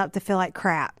sets us up to feel like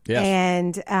crap. Yes.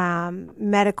 And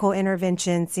medical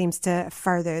intervention seems to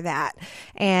further that.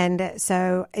 And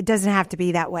so it doesn't have to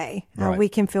be that way. Right. We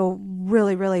can feel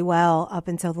really, really well up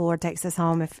until the Lord takes us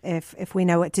home if we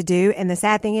know what to do. And the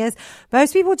sad thing is,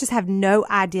 most people just have no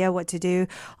idea what to do.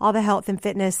 All the health and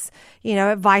fitness,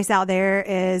 advice out there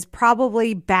is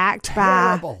probably backed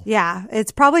by,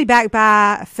 it's probably backed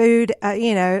by food,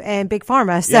 and big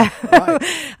pharma. So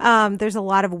right. There's a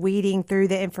lot of weeding through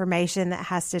the information that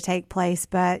has to take place.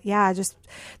 But yeah,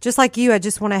 just like you, I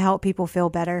just want to help people feel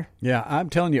better. Yeah, I'm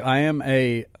telling you, I am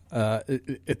at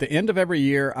the end of every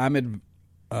year, I'm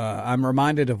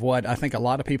reminded of what I think a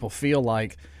lot of people feel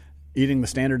like eating the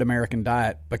standard American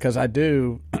diet, because I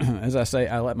do, as I say,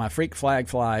 I let my freak flag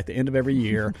fly at the end of every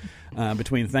year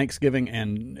between Thanksgiving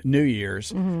and New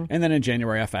Year's. Mm-hmm. And then in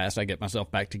January I fast, I get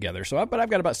myself back together. But I've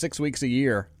got about 6 weeks a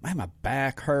year. Man, my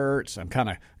back hurts. I'm kind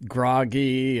of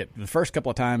groggy. The first couple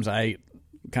of times I ate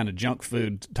kind of junk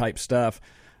food type stuff,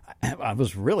 I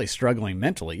was really struggling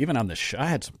mentally. Even on the show, I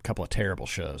had a couple of terrible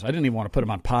shows. I didn't even want to put them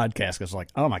on podcasts because I was like,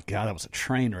 oh, my God, that was a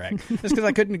train wreck. It's because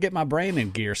I couldn't get my brain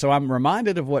in gear. So I'm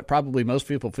reminded of what probably most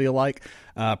people feel like,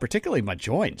 particularly my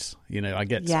joints. I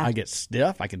get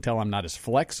stiff. I can tell I'm not as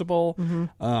flexible.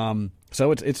 Mm-hmm.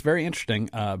 So it's very interesting.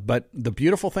 But the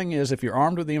beautiful thing is, if you're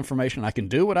armed with the information, I can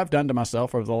do what I've done to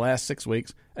myself over the last 6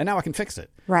 weeks, and now I can fix it.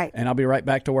 Right. And I'll be right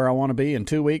back to where I want to be in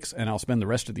 2 weeks, and I'll spend the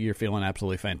rest of the year feeling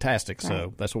absolutely fantastic. Right.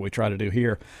 So that's what we try to do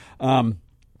here.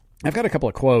 I've got a couple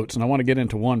of quotes, and I want to get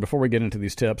into one before we get into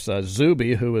these tips.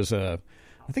 Zuby, who is I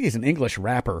think he's an English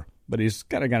rapper, but he's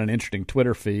kind of got an interesting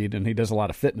Twitter feed, and he does a lot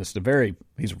of fitness.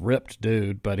 He's a ripped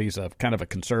dude, but he's a kind of a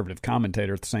conservative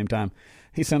commentator at the same time.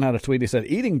 He sent out a tweet. He said,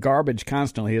 "Eating garbage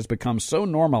constantly has become so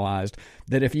normalized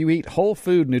that if you eat whole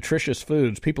food, nutritious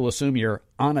foods, people assume you're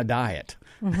on a diet."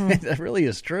 Mm-hmm. That really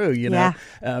is true, you know.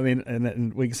 I mean,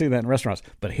 and we can see that in restaurants.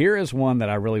 But here is one that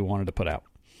I really wanted to put out.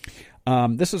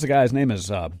 This is a guy. His name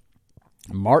is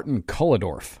Martin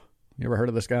Kulldorff. You ever heard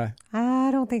of this guy? I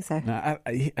don't think so. Now,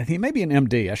 he may be an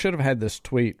MD. I should have had this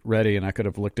tweet ready, and I could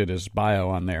have looked at his bio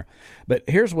on there. But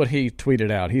here's what he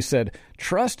tweeted out. He said,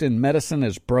 "Trust in medicine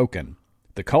is broken.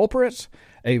 The culprits?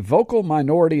 A vocal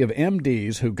minority of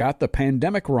MDs who got the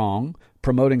pandemic wrong,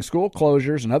 promoting school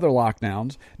closures and other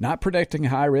lockdowns, not protecting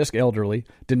high-risk elderly,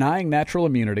 denying natural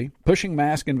immunity, pushing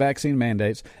mask and vaccine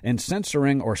mandates, and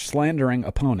censoring or slandering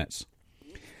opponents."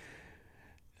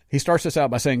 He starts this out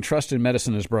by saying trust in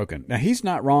medicine is broken. Now, he's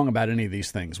not wrong about any of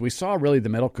these things. We saw really the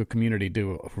medical community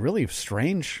do a really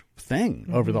strange thing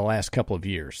over the last couple of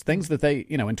years. Things that they,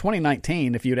 in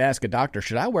 2019, if you'd ask a doctor,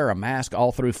 should I wear a mask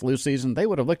all through flu season? They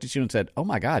would have looked at you and said, oh,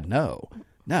 my God, no.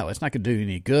 No, it's not going to do you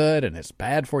any good, and it's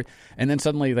bad for you. And then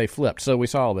suddenly they flipped. So we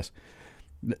saw all this.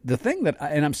 The thing that,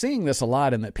 and I'm seeing this a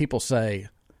lot, in that people say,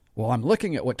 well, I'm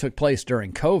looking at what took place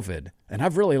during COVID, and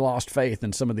I've really lost faith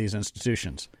in some of these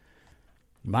institutions.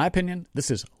 In my opinion, this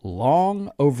is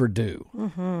long overdue.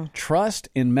 Mm-hmm. Trust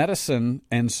in medicine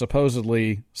and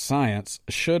supposedly science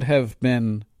should have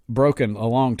been broken a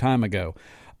long time ago,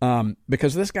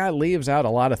 because this guy leaves out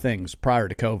a lot of things prior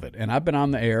to COVID. And I've been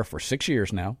on the air for 6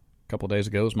 years now. A couple of days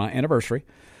ago was my anniversary.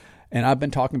 And I've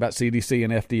been talking about CDC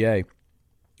and FDA.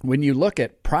 When you look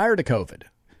at prior to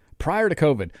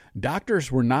COVID,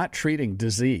 doctors were not treating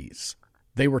disease.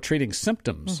 They were treating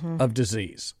symptoms of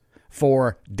disease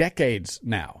for decades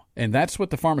now. And that's what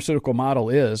the pharmaceutical model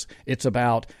is. It's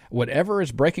about whatever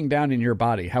is breaking down in your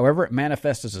body, however it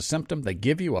manifests as a symptom, they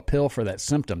give you a pill for that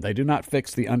symptom. They do not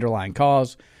fix the underlying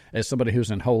cause. As somebody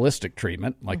who's in holistic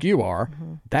treatment, like you are,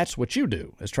 that's what you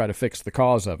do, is try to fix the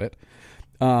cause of it.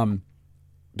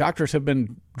 Doctors have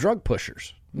been drug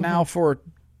pushers now for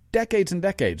decades and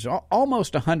decades,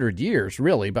 almost 100 years,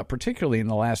 really, but particularly in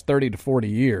the last 30 to 40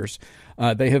 years,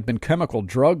 they have been chemical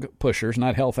drug pushers,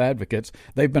 not health advocates.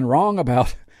 They've been wrong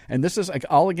about, and this is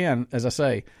all, again, as I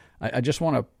say, I just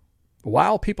want to,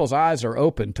 while people's eyes are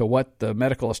open to what the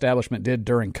medical establishment did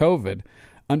during COVID,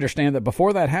 understand that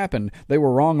before that happened, they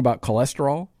were wrong about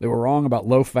cholesterol. They were wrong about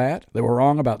low fat. They were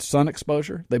wrong about sun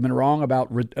exposure. They've been wrong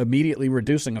about immediately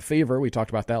reducing a fever. We talked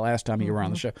about that last time you were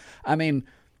on the show. I mean,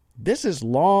 this is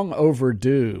long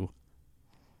overdue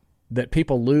that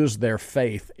people lose their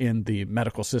faith in the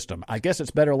medical system. I guess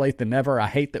it's better late than never. I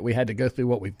hate that we had to go through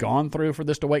what we've gone through for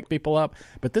this to wake people up,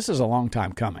 but this is a long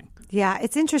time coming. Yeah,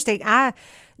 it's interesting. Probably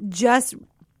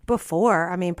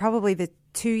the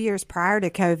 2 years prior to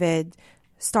COVID,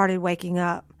 started waking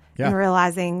up and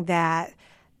realizing that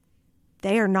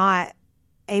they are not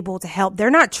able to help.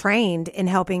 They're not trained in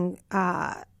helping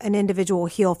an individual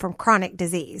heal from chronic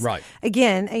disease. Right.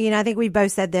 Again, I think we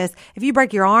both said this. If you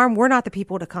break your arm, we're not the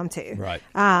people to come to. Right.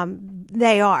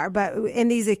 They are. But in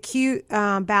these acute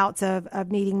bouts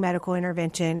of needing medical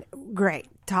intervention, great,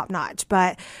 top notch.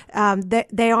 But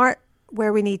they aren't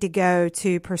where we need to go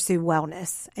to pursue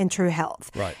wellness and true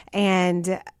health. Right. And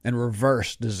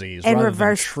reverse disease rather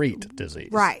than treat disease.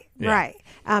 Right, right.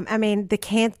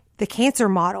 The cancer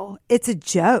model, it's a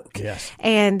joke. Yes.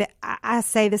 And I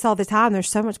say this all the time, there's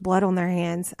so much blood on their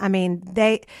hands. I mean,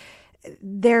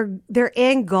 their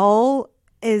end goal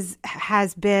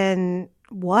has been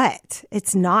what?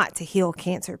 It's not to heal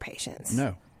cancer patients.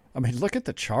 No. I mean, look at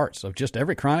the charts of just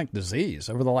every chronic disease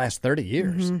over the last 30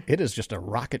 years. It is just a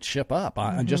rocket ship up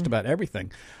on just about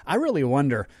everything. I really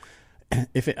wonder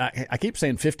if I keep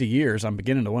saying 50 years. I'm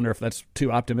beginning to wonder if that's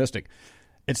too optimistic.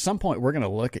 At some point, we're going to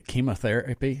look at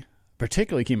chemotherapy,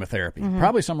 particularly chemotherapy,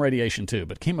 probably some radiation too,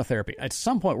 but chemotherapy. At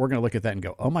some point, we're going to look at that and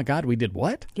go, oh my God, we did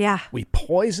what? Yeah. We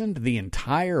poisoned the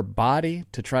entire body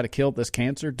to try to kill this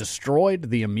cancer, destroyed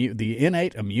the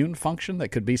innate immune function that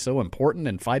could be so important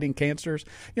in fighting cancers.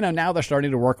 Now they're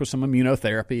starting to work with some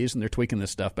immunotherapies and they're tweaking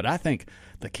this stuff. But I think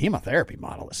the chemotherapy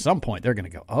model, at some point, they're going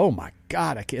to go, oh my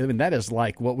God, that is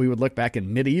like what we would look back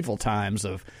in medieval times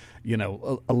of, a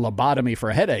lobotomy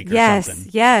for a headache or something.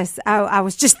 Yes. I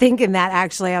was just thinking that,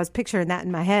 actually. I was picturing that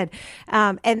in my head.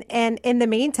 And in the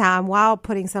meantime, while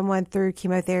putting someone through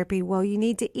chemotherapy, well, you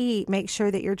need to eat. Make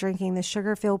sure that you're drinking the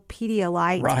sugar-filled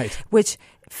Pedialyte, which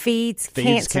feeds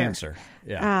cancer.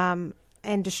 Yeah.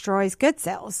 And destroys good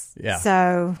cells. Yeah.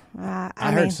 So,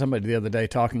 I heard somebody the other day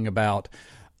talking about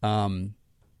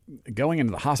going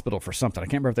into the hospital for something. I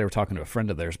can't remember if they were talking to a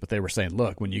friend of theirs, but they were saying,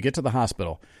 look, when you get to the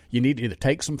hospital, you need to either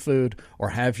take some food or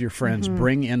have your friends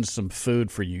bring in some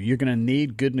food for you. You're going to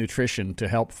need good nutrition to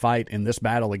help fight in this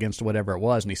battle against whatever it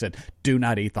was. And he said, do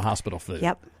not eat the hospital food.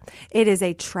 Yep. It is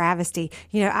a travesty.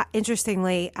 You know,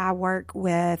 interestingly, I work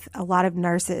with a lot of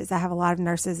nurses. I have a lot of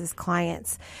nurses as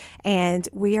clients, and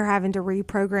we are having to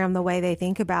reprogram the way they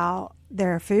think about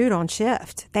their food on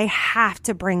shift. They have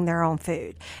to bring their own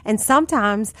food. And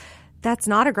sometimes that's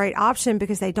not a great option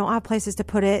because they don't have places to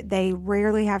put it. They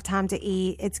rarely have time to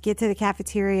eat. It's get to the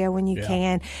cafeteria when you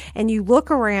can. And you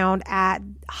look around at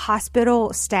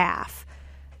hospital staff,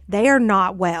 they are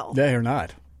not well. They are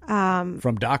not.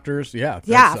 From doctors,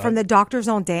 from the doctors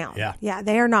on down. Yeah,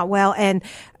 they are not well. And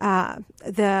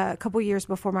the couple years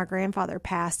before my grandfather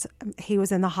passed, he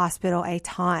was in the hospital a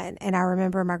ton. And I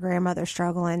remember my grandmother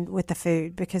struggling with the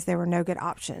food because there were no good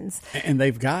options. And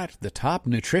they've got the top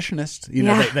nutritionists. You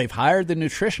know, they've hired the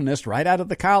nutritionists right out of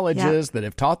the colleges that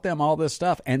have taught them all this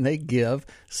stuff, and they give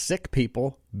sick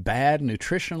people bad,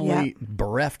 nutritionally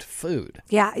bereft food.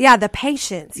 Yeah, the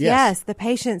patients. Yes, the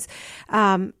patients.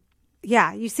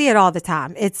 Yeah, you see it all the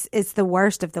time. It's the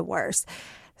worst of the worst.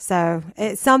 So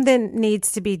something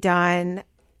needs to be done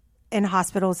in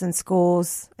hospitals and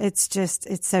schools. It's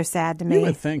so sad to me. You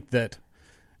would think that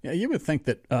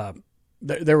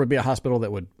there would be a hospital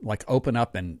that would like open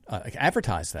up and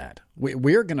advertise that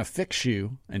we're going to fix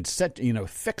you and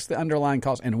fix the underlying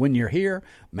cause. And when you're here,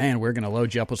 man, we're going to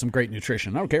load you up with some great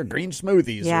nutrition. I don't care, green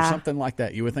smoothies or something like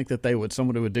that. You would think that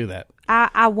someone would do that.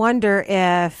 I wonder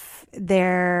if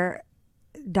their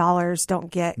dollars don't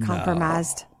get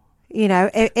compromised. No. You know,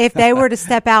 if they were to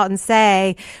step out and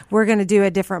say, we're going to do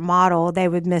a different model, they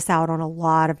would miss out on a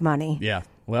lot of money. Yeah.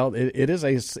 Well,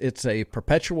 it's a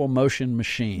perpetual motion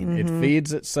machine. It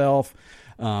feeds itself,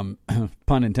 pun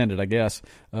intended, I guess.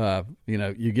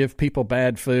 You give people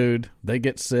bad food, they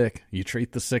get sick. You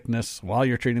treat the sickness. While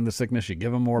you're treating the sickness, you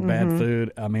give them more bad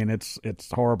food. I mean, it's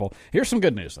horrible. Here's some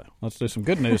good news, though. Let's do some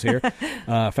good news here.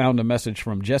 Found a message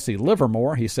from Jesse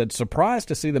Livermore. He said, surprised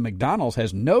to see that McDonald's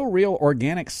has no real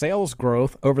organic sales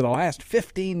growth over the last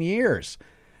 15 years.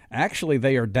 Actually,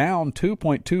 they are down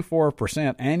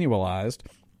 2.24% annualized.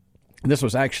 This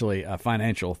was actually a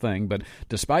financial thing, but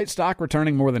despite stock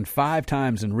returning more than 5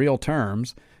 times in real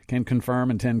terms, can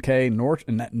confirm in 10K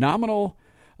nominal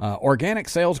organic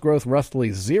sales growth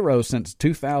roughly zero since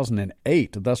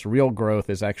 2008. Thus, real growth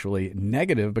is actually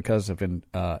negative because of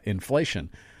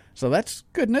inflation. So that's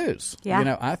good news. Yeah. You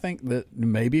know, I think that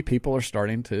maybe people are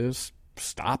starting to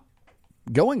stop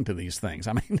going to these things.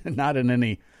 I mean, not in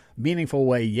any meaningful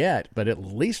way yet, but at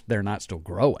least they're not still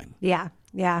growing. Yeah.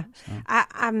 So.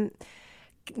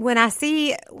 When I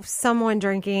see someone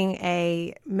drinking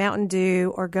a Mountain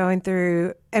Dew or going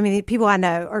through, people I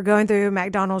know, or going through a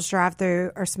McDonald's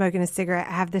drive-through or smoking a cigarette,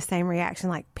 I have the same reaction.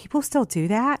 Like, people still do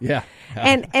that? Yeah.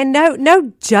 And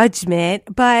no judgment,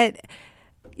 but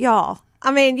y'all,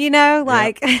 come on.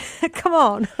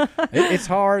 It's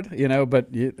hard, but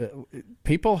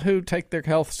people who take their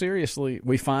health seriously,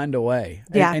 we find a way.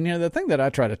 Yeah. And the thing that I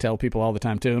try to tell people all the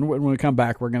time, too, and when we come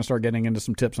back, we're going to start getting into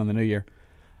some tips on the new year.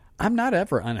 I'm not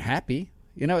ever unhappy.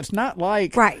 It's not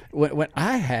like when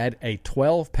I had a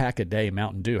 12-pack a day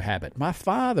Mountain Dew habit. My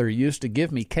father used to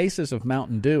give me cases of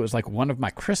Mountain Dew. It was like one of my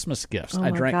Christmas gifts. Oh,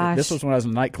 I drank. Gosh. This was when I was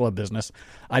in the nightclub business.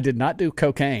 I did not do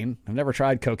cocaine. I've never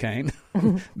tried cocaine.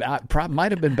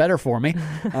 Might have been better for me.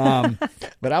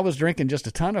 But I was drinking just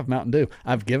a ton of Mountain Dew.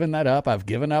 I've given that up. I've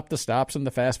given up the stops in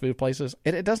the fast food places.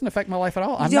 It doesn't affect my life at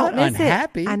all. I'm not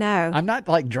unhappy. I know. I'm not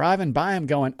like driving by them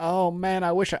going, oh, man,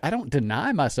 I wish I don't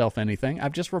deny myself anything.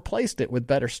 I've just replaced it with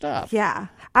better stuff. Yeah.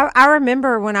 I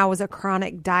remember when I was a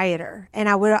chronic dieter, and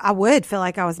I would feel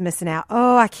like I was missing out.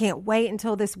 Oh, I can't wait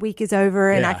until this week is over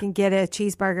and I can get a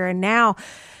cheeseburger. And now,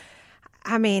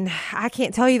 I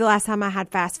can't tell you the last time I had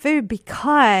fast food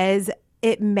because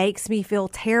it makes me feel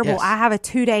terrible. Yes. I have a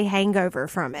 2-day hangover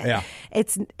from it. Yeah.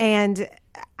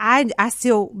 I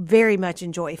still very much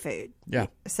enjoy food. Yeah.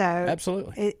 So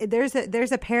absolutely. There's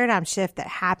a paradigm shift that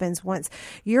happens once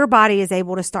your body is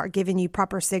able to start giving you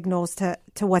proper signals to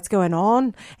what's going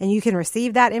on, and you can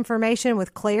receive that information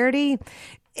with clarity.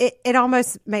 It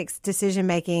almost makes decision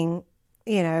making,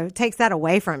 takes that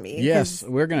away from you. Yes,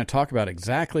 we're going to talk about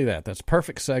exactly that. That's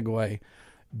perfect segue.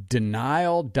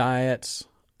 Denial diets,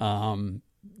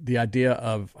 the idea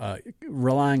of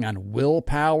relying on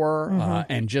willpower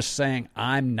and just saying,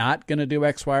 I'm not going to do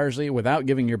X, Y, or Z without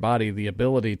giving your body the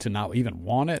ability to not even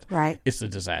want it, it's a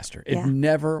disaster. It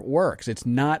never works. It's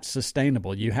not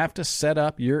sustainable. You have to set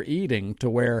up your eating to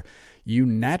where you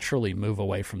naturally move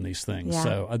away from these things. Yeah.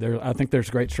 So I think there's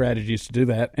great strategies to do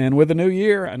that. And with the new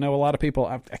year, I know a lot of people,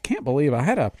 I can't believe I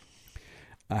had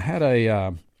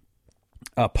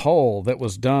a poll that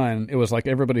was done. It was like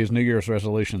everybody's New Year's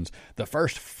resolutions. The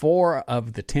first 4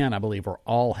 of the 10, I believe, were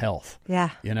all health. Yeah.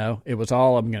 It was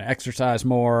all, I'm going to exercise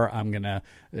more. I'm going to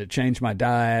change my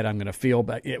diet. I'm going to feel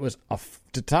better. It was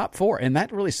the top 4. And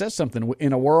that really says something.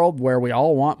 In a world where we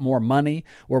all want more money,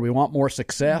 where we want more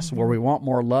success, where we want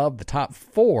more love, the top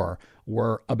 4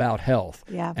 were about health.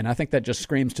 Yeah. And I think that just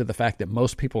screams to the fact that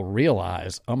most people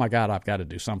realize, oh my God, I've got to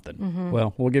do something.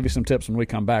 Well, we'll give you some tips when we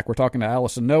come back. We're talking to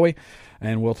Allison Nooe,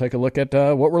 and we'll take a look at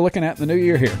what we're looking at in the new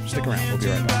year here. Stick around. We'll be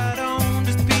right back.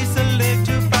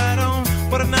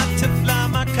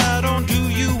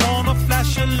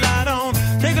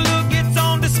 Take a look, it's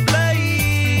on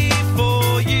display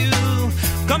for you.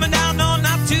 Coming down on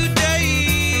not today.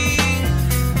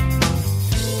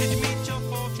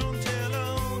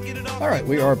 All right,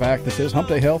 we are back. This is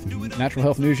Humpday Health, natural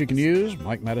health news you can use.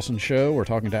 Mike Madison Show. We're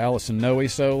talking to Allison Nooe.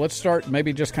 So let's start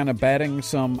maybe just kind of batting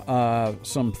some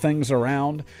things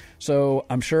around. So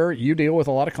I'm sure you deal with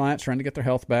a lot of clients trying to get their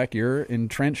health back. You're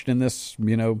entrenched in this,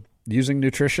 using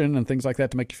nutrition and things like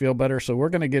that to make you feel better. So we're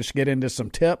going to get into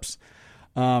some tips.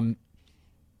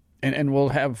 And we'll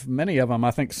have many of them.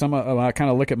 I think some of I kind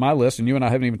of look at my list, and you and I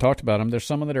haven't even talked about them. There's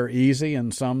some that are easy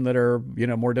and some that are,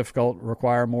 more difficult,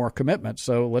 require more commitment.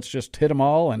 So let's just hit them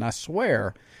all. And I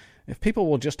swear, if people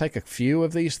will just take a few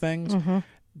of these things,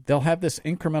 they'll have this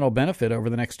incremental benefit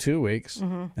over the next 2 weeks,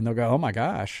 and they'll go, oh my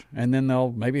gosh. And then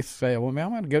they'll maybe say, well, man,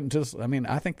 I'm going to get into this. I mean,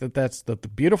 I think that's the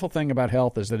beautiful thing about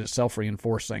health is that it's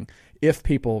self-reinforcing if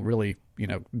people really,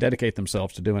 dedicate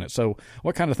themselves to doing it. So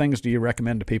what kind of things do you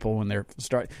recommend to people when they're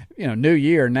new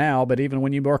year now, but even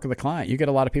when you work with a client, you get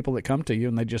a lot of people that come to you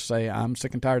and they just say, I'm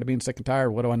sick and tired of being sick and tired.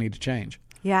 What do I need to change?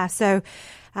 Yeah. So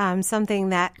something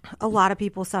that a lot of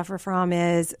people suffer from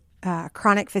is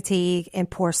chronic fatigue and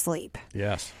poor sleep.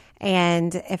 Yes.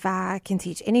 And if I can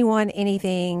teach anyone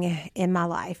anything in my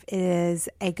life, it is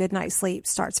a good night's sleep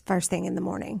starts first thing in the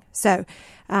morning. So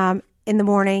in the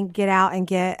morning, get out and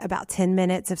get about 10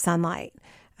 minutes of sunlight.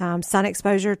 Sun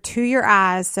exposure to your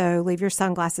eyes, so leave your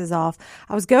sunglasses off.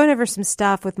 I was going over some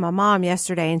stuff with my mom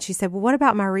yesterday, and she said, well, what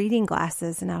about my reading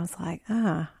glasses? And I was like,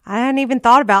 I hadn't even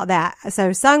thought about that.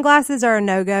 So sunglasses are a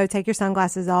no-go. Take your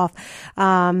sunglasses off.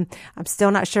 I'm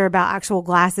still not sure about actual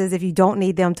glasses. If you don't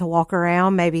need them to walk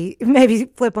around, maybe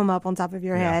flip them up on top of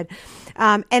your head.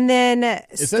 And then...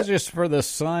 Is that just for the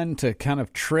sun to kind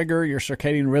of trigger your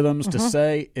circadian rhythms to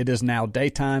say, it is now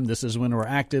daytime, this is when we're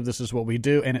active, this is what we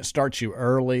do, and it starts you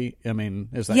early? I mean,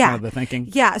 is that kind of the thinking?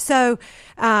 Yeah. So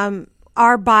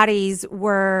our bodies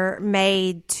were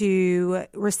made to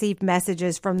receive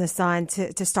messages from the sun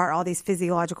to start all these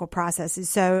physiological processes.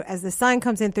 So as the sun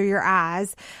comes in through your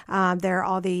eyes, there are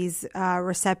all these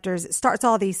receptors. It starts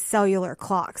all these cellular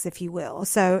clocks, if you will.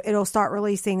 So it'll start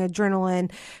releasing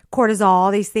adrenaline, cortisol,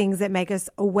 all these things that make us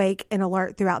awake and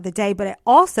alert throughout the day. But it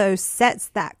also sets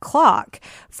that clock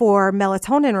for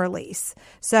melatonin release.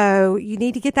 So you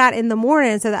need to get that in the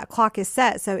morning so that clock is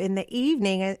set. So in the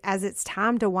evening, as it's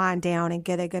time to wind down and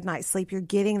get a good night's sleep, you're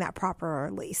getting that proper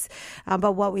release.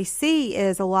 But what we see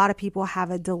is a lot of people have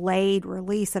a delayed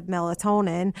release of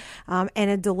melatonin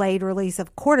and a delayed release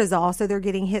of cortisol. So they're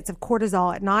getting hits of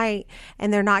cortisol at night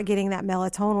and they're not getting that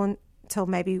melatonin till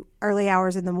maybe early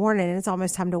hours in the morning, and it's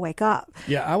almost time to wake up.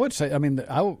 Yeah, I would say, I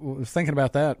was thinking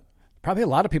about that. Probably a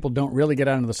lot of people don't really get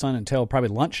out into the sun until probably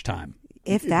lunchtime.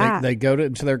 If that. They go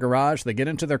into their garage, they get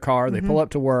into their car, they pull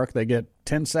up to work, they get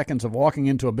 10 seconds of walking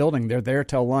into a building, they're there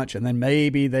till lunch, and then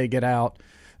maybe they get out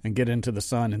and get into the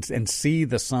sun and see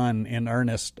the sun in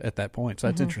earnest at that point. So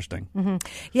that's interesting.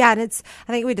 Yeah, and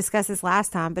I think we discussed this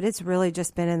last time, but it's really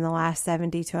just been in the last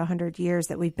 70 to 100 years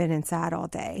that we've been inside all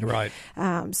day. Right.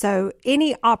 So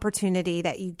any opportunity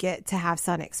that you get to have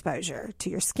sun exposure to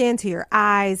your skin, to your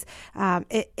eyes,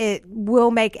 it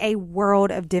will make a world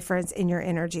of difference in your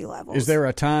energy levels. Is there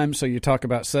a time, so you talk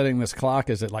about setting this clock,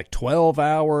 is it like 12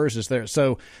 hours? Is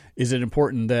it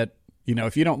important that,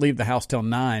 if you don't leave the house till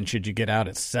 9, should you get out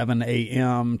at 7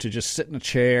 a.m. to just sit in a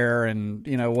chair and,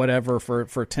 whatever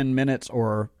for 10 minutes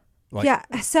or like? Yeah.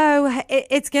 So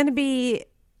it's going to be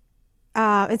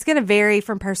it's going to vary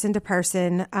from person to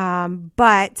person.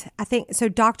 But I think, so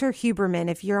Dr. Huberman,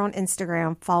 if you're on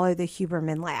Instagram, follow the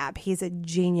Huberman Lab. He's a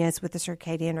genius with the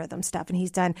circadian rhythm stuff, and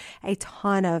he's done a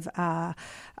ton of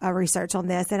research on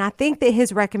this. And I think that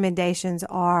his recommendations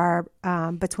are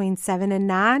between 7 and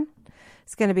 9.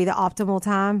 It's going to be the optimal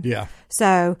time. Yeah.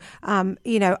 So,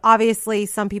 obviously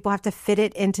some people have to fit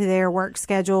it into their work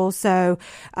schedule. So,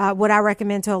 what I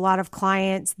recommend to a lot of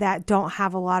clients that don't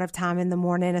have a lot of time in the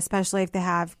morning, especially if they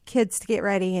have kids to get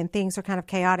ready and things are kind of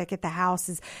chaotic at the house,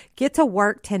 is get to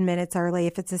work 10 minutes early.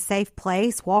 If it's a safe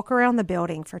place, walk around the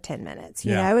building for 10 minutes.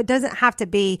 You know, it doesn't have to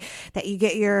be that you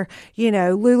get your,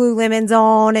 Lululemons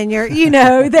on and you're,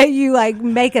 that you like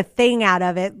make a thing out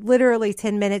of it. Literally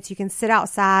 10 minutes. You can sit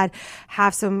outside,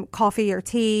 have some coffee or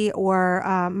tea, or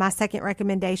my second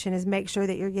recommendation is make sure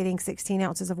that you're getting 16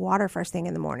 ounces of water first thing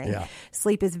in the morning. Yeah.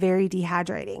 Sleep is very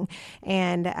dehydrating.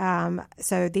 And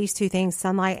so these two things,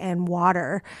 sunlight and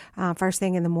water, first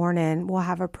thing in the morning, will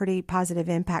have a pretty positive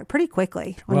impact pretty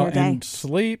quickly on your day. And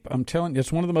sleep, I'm telling you,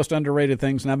 it's one of the most underrated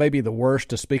things, and I may be the worst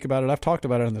to speak about it. I've talked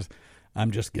about it on this.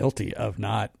 I'm just guilty of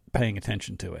not paying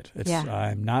attention to it.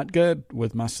 I'm not good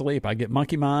with my sleep. I get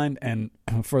monkey mind, and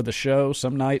for the show,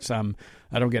 some nights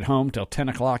I don't get home till 10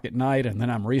 o'clock at night, and then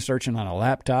I'm researching on a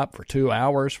laptop for 2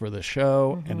 hours for the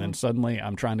show, and then suddenly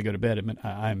I'm trying to go to bed.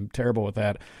 I'm terrible with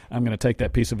that. I'm going to take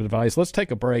that piece of advice. Let's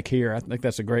take a break here. I think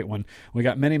that's a great one. We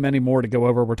got many, many more to go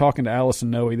over. We're talking to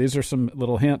Allison Nooe. These are some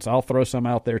little hints. I'll throw some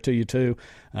out there to you, too.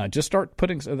 Just start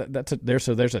putting so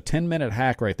there's a 10-minute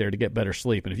hack right there to get better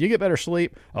sleep. And if you get better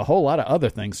sleep, a whole lot of other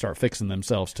things start fixing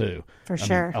themselves, too. For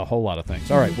sure. A whole lot of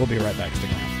things. All right, we'll be right back. Stick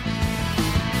around.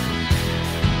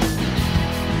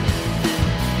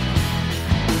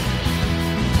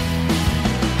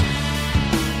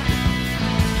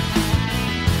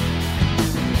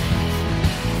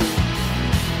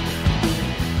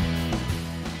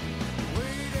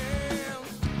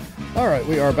 All right,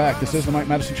 we are back. This is the Mike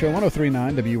Madison Show,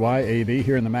 103.9 WYAB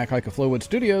here in the Mac Haik of Flowood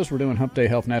Studios. We're doing Humpday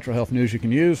Health, natural health news you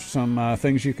can use. Some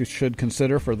things you should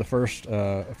consider for the first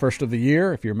of the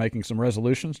year if you're making some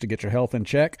resolutions to get your health in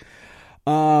check.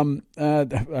 I've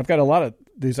got a lot of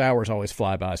these hours always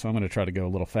fly by, so I'm going to try to go a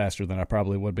little faster than I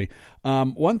probably would be.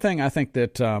 One thing I think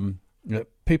that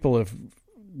people have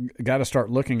got to start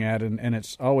looking at, and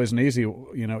it's always an easy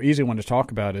one to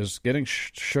talk about, is getting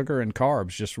sugar and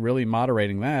carbs, just really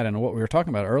moderating that. And what we were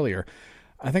talking about earlier,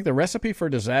 I think the recipe for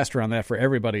disaster on that for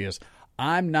everybody is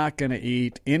I'm not going to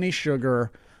eat any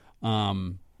sugar,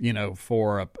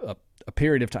 for a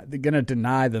period of time. They're going to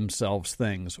deny themselves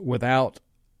things without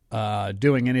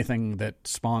doing anything that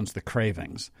spawns the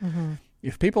cravings. Mm-hmm.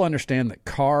 If people understand that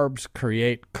carbs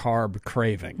create carb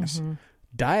cravings,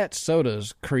 diet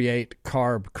sodas create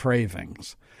carb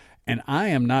cravings. And I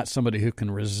am not somebody who can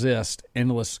resist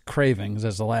endless cravings,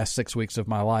 as the last 6 weeks of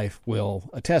my life will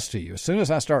attest to you. As soon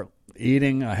as I start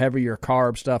eating a heavier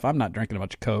carb stuff, I'm not drinking a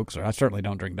bunch of Cokes, or I certainly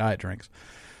don't drink diet drinks.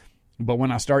 But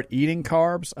when I start eating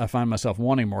carbs, I find myself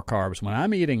wanting more carbs. When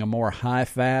I'm eating a more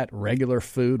high-fat, regular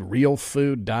food, real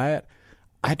food diet,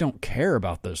 I don't care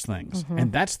about those things. Mm-hmm.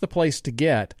 And that's the place to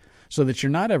get, so that you're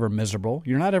not ever miserable,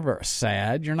 you're not ever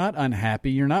sad, you're not unhappy,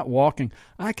 you're not walking.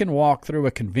 I can walk through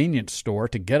a convenience store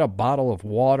to get a bottle of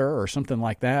water or something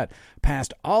like that,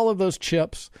 past all of those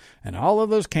chips and all of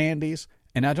those candies,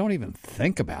 and I don't even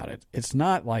think about it. It's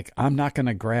not like I'm not going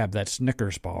to grab that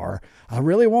Snickers bar. I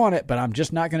really want it, but I'm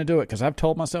just not going to do it because I've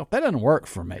told myself that doesn't work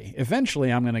for me.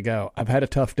 Eventually, I'm going to go, I've had a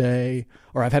tough day,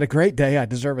 or I've had a great day, I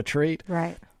deserve a treat.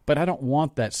 Right. But I don't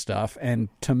want that stuff. And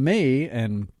to me,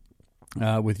 and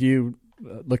with you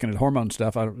looking at hormone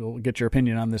stuff, I'll get your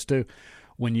opinion on this too.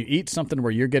 When you eat something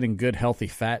where you're getting good healthy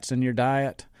fats in your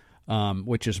diet,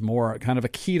 which is more kind of a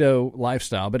keto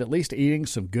lifestyle, but at least eating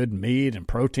some good meat and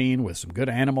protein with some good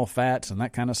animal fats and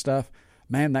that kind of stuff,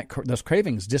 man, those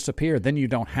cravings disappear. Then you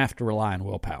don't have to rely on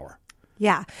willpower.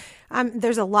 Yeah.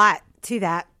 There's a lot to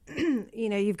that.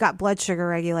 You've got blood sugar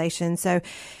regulation. So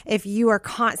if you are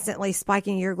constantly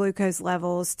spiking your glucose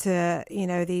levels to,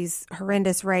 these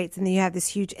horrendous rates, and then you have this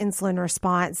huge insulin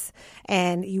response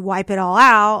and you wipe it all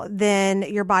out, then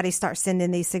your body starts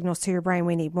sending these signals to your brain,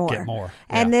 we need more. Get more.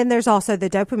 Yeah. And then there's also the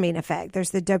dopamine effect. There's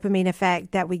the dopamine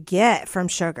effect that we get from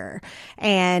sugar.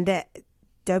 And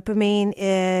dopamine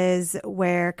is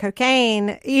where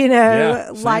cocaine,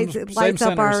 lights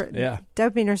up our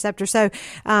dopamine receptor. So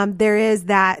there is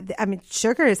that. I mean,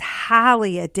 sugar is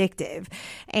highly addictive,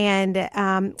 and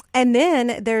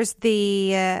then there's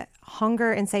the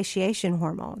hunger and satiation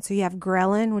hormone. So you have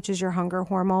ghrelin, which is your hunger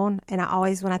hormone. And I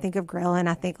always, when I think of ghrelin,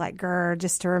 I think like grr,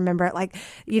 just to remember it, like,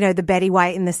 the Betty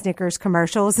White and the Snickers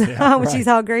commercials when she's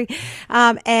hungry.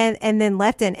 And then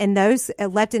leptin. And those,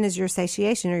 leptin is your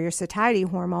satiation or your satiety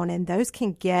hormone. And those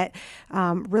can get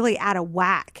really out of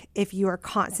whack if you are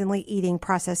constantly eating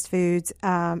processed foods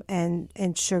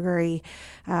and sugary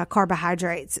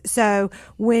carbohydrates. So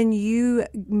when you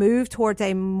move towards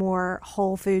a more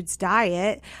whole foods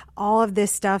diet, all of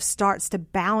this stuff starts to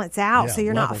balance out. So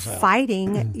you're not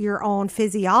fighting your own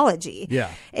physiology.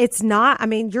 Yeah. It's not,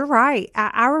 you're right.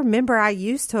 I remember I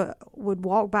would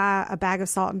walk by a bag of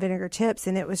salt and vinegar chips,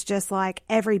 and it was just like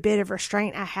every bit of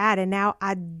restraint I had. And now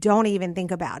I don't even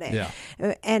think about it.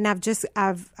 Yeah. And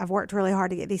I've worked really hard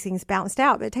to get these things balanced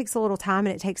out, but it takes a little time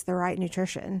and it takes the right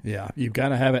nutrition. Yeah. You've got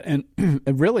to have it. And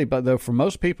really, but though for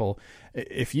most people,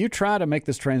 if you try to make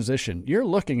this transition, you're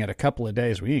looking at a couple of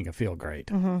days where you ain't gonna feel great,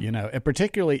 and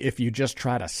particularly if you just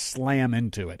try to slam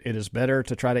into it. It is better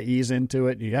to try to ease into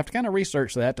it. You have to kind of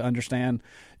research that to understand,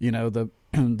 the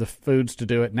foods to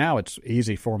do it. Now it's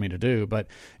easy for me to do, but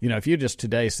if you just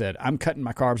today said, I'm cutting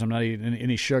my carbs, I'm not eating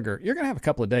any sugar, you're gonna have a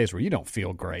couple of days where you don't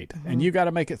feel great, and you got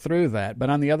to make it through that. But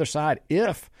on the other side,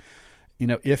 if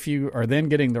you are then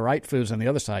getting the right foods on the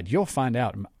other side, you'll find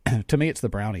out. To me, it's the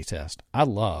brownie test. I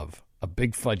love a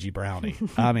big fudgy brownie.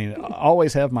 I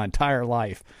always have my entire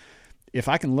life. If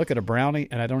I can look at a brownie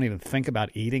and I don't even think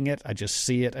about eating it, I just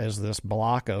see it as this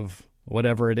block of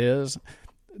whatever it is,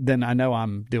 then I know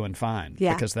I'm doing fine,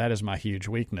 because that is my huge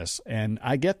weakness. And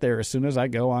I get there as soon as I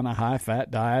go on a high-fat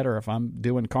diet, or if I'm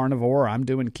doing carnivore or I'm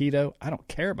doing keto. I don't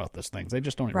care about those things. They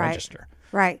just don't register.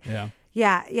 Right. Yeah.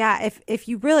 Yeah. If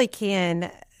you really can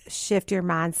shift your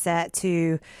mindset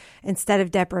to, instead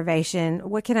of deprivation,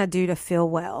 what can I do to feel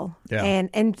well? Yeah.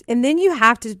 And then you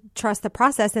have to trust the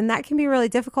process. And that can be really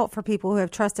difficult for people who have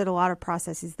trusted a lot of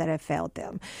processes that have failed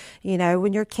them.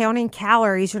 When you're counting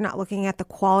calories, you're not looking at the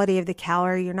quality of the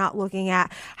calorie. You're not looking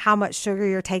at how much sugar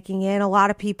you're taking in. A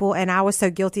lot of people, and I was so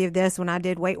guilty of this when I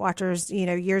did Weight Watchers,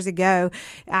 years ago,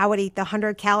 I would eat the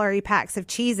 100-calorie packs of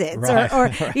Cheez-Its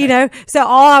right. so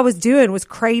all I was doing was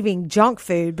craving junk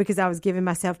food because I was giving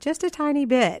myself just a tiny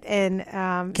bit. And,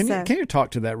 Can you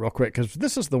talk to that real quick? Because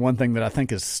this is the one thing that I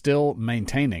think is still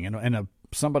maintaining. And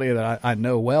somebody that I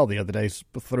know well the other day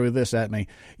threw this at me.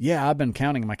 Yeah, I've been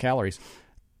counting my calories.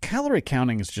 Calorie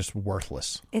counting is just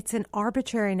worthless. It's an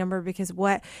arbitrary number because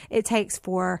what it takes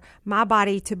for my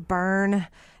body to burn,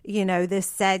 this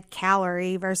said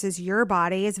calorie versus your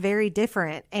body is very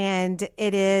different. And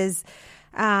it is...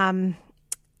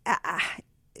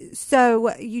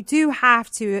 So you do have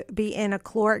to be in a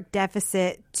caloric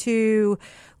deficit to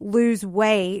lose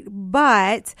weight,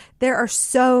 but there are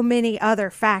so many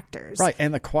other factors. Right,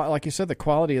 and like you said, the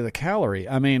quality of the calorie.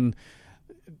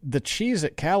 The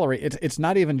Cheez-It calorie, it's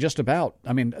not even just about.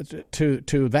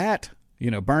 To that,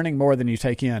 burning more than you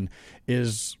take in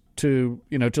is to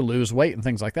lose weight and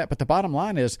things like that. But the bottom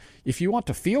line is, if you want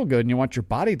to feel good and you want your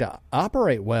body to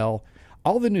operate well,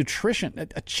 all the nutrition, a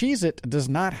Cheez-It does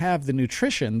not have the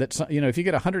nutrition that's, if you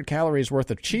get 100 calories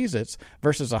worth of Cheez-Its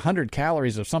versus 100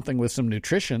 calories of something with some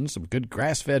nutrition, some good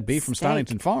grass-fed beef from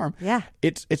Stonington Farm,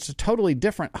 it's a totally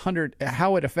different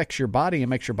how it affects your body and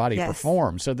makes your body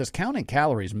perform. So this counting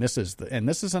calories misses, and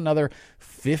this is another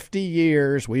 50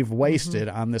 years we've wasted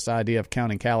on this idea of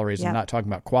counting calories and not talking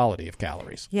about quality of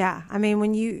calories. Yeah.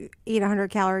 When you eat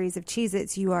 100 calories of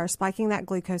Cheez-Its, you are spiking that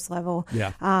glucose level.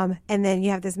 Yeah. And then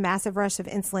you have this massive rush of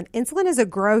insulin. Insulin is a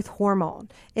growth hormone.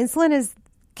 Insulin is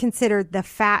considered the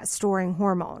fat storing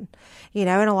hormone,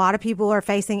 and a lot of people are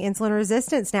facing insulin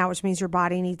resistance now, which means your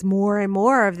body needs more and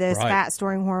more of this fat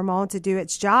storing hormone to do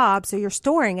its job. So you're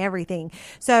storing everything.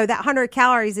 So that 100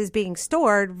 calories is being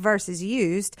stored versus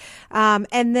used.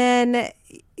 And then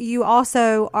you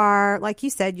also are, like you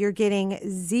said, you're getting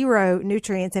zero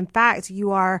nutrients. In fact,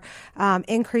 you are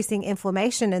increasing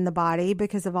inflammation in the body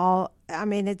because of all.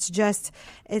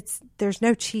 There's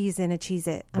no cheese in a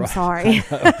Cheez-It. I'm sorry.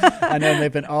 I know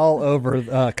they've been all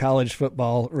over college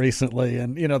football recently,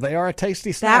 and they are a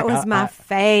tasty snack. That was my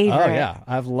favorite. Oh yeah,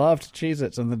 I've loved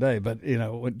Cheez-Its in the day, but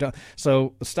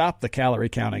so stop the calorie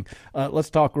counting. Let's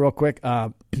talk real quick.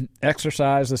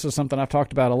 Exercise. This is something I've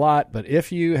talked about a lot, but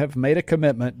if you have made a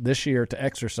commitment this year to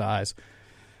exercise,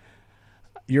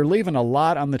 you're leaving a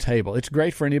lot on the table. It's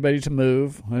great for anybody to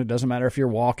move. It doesn't matter if you're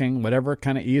walking, whatever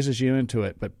kind of eases you into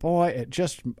it. But boy, it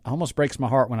just almost breaks my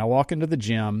heart when I walk into the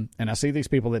gym and I see these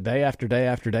people that day after day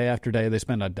after day after day, they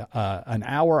spend an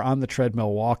hour on the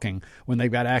treadmill walking when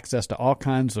they've got access to all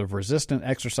kinds of resistant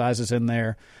exercises in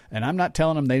there. And I'm not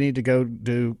telling them they need to go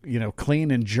do,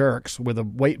 clean and jerks with a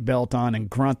weight belt on and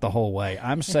grunt the whole way.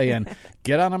 I'm saying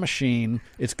get on a machine.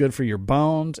 It's good for your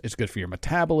bones. It's good for your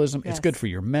metabolism. Yes. It's good for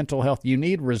your mental health. You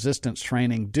need resistance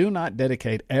training. Do not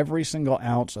dedicate every single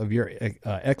ounce of your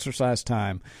exercise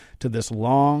time to this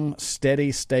long,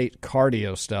 steady state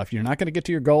cardio stuff. You're not going to get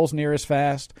to your goals near as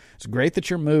fast. It's great that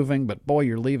you're moving, but boy,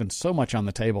 you're leaving so much on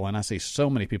the table, and I see so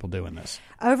many people doing this.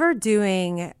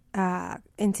 Overdoing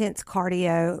intense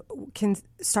cardio can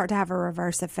start to have a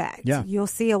reverse effect. Yeah. You'll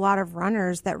see a lot of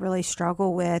runners that really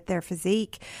struggle with their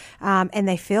physique, and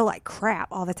they feel like crap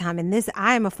all the time. And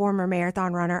I am a former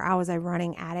marathon runner. I was a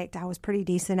running addict. I was pretty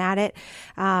decent at it,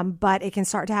 but it can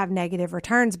start to have negative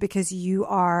returns because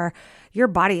your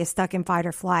body is stuck in fight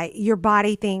or flight. Your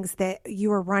body thinks that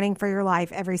you are running for your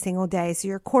life every single day. So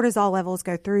your cortisol levels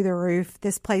go through the roof.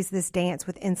 This plays this dance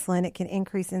with insulin. It can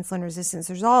increase insulin resistance.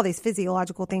 There's all these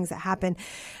physiological things that happen.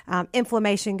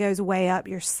 Inflammation goes way up.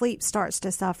 Your sleep starts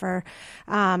to suffer.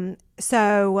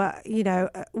 So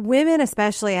women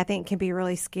especially, I think, can be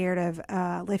really scared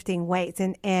of lifting weights.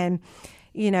 And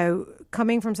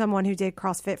coming from someone who did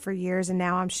CrossFit for years and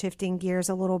now I'm shifting gears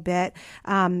a little bit,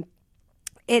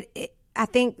 I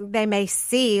think they may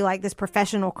see like this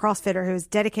professional CrossFitter who has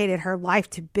dedicated her life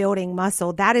to building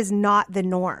muscle. That is not the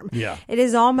norm. Yeah. It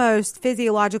is almost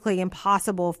physiologically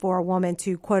impossible for a woman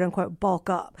to quote unquote bulk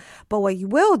up. But what you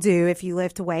will do if you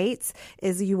lift weights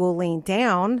is you will lean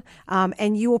down,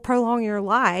 and you will prolong your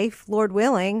life, Lord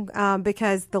willing,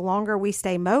 because the longer we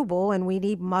stay mobile, and we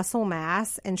need muscle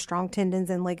mass and strong tendons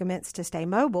and ligaments to stay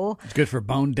mobile. It's good for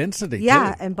bone density.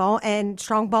 Yeah. Too. And bone and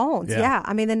strong bones. Yeah. Yeah.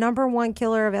 I mean, the number one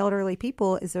killer of elderly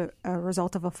people is a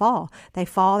result of a fall. They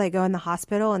fall, they go in the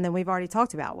hospital, and then we've already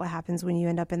talked about what happens when you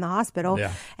end up in the hospital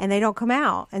and they don't come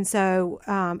out. And so,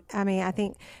 I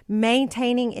think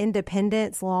maintaining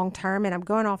independence long term, and I'm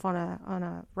going off on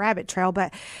a rabbit trail,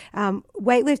 but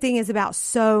weightlifting is about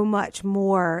so much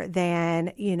more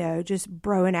than, just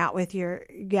broing out with your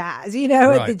guys,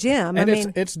 at the gym. And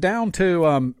it's down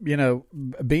to,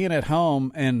 being at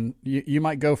home, and you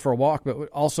might go for a walk, but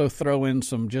also throw in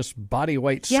some just body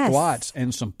weight squats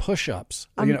and some push-ups,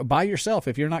 by yourself.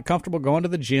 If you're not comfortable going to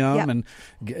the gym, and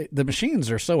the machines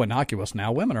are so innocuous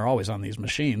now. Women are always on these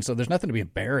machines, so there's nothing to be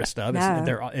embarrassed of.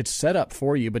 No. It's set up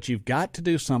for you, but you've got to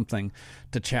do something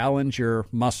to challenge your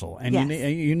muscle, and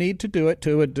you need to do it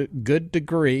to a good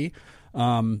degree.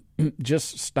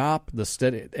 Just stop the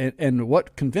steady. And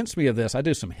what convinced me of this, I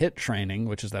do some HIIT training,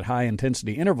 which is that high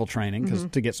intensity interval training,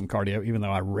 to get some cardio, even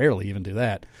though I rarely even do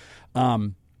that.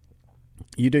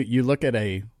 You look at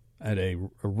a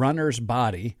runner's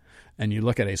body, and you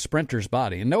look at a sprinter's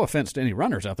body, and no offense to any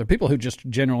runners out there, people who just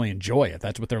generally enjoy it.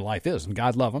 That's what their life is, and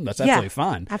God love them. That's absolutely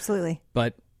fine. Absolutely.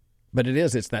 But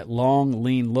it's that long,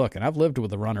 lean look. And I've lived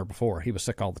with a runner before. He was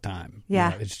sick all the time.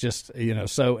 Yeah. It's just,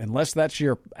 so unless that's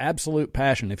your absolute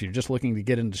passion, if you're just looking to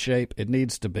get into shape, it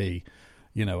needs to be,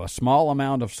 a small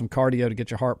amount of some cardio to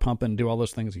get your heart pumping, do all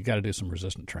those things. You got to do some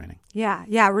resistance training.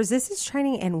 Yeah. Resistance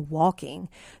training and walking,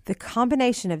 the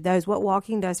combination of those, what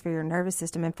walking does for your nervous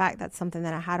system. In fact, that's something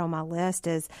that I had on my list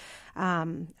is,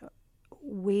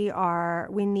 we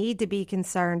need to be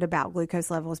concerned about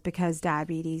glucose levels because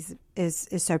diabetes is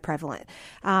so prevalent.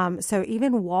 So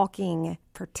even walking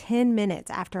for 10 minutes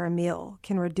after a meal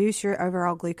can reduce your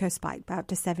overall glucose spike by up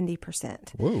to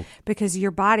 70%. Whoa. Because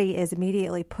your body is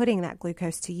immediately putting that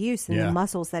glucose to use in the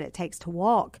muscles that it takes to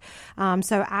walk.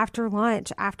 So after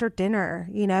lunch, after dinner,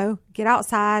 get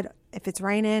outside. If it's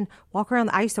raining, walk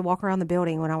around. I used to walk around the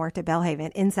building when I worked at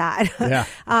Bellhaven inside. Yeah.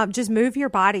 Just move your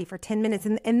body for 10 minutes.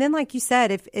 And then, like you said,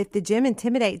 if the gym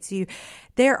intimidates you,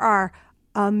 there are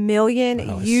a million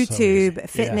YouTube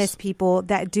fitness people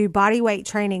that do body weight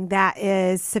training that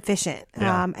is sufficient.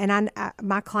 Yeah. And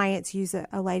my clients use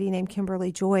a lady named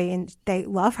Kimberly Joy, and they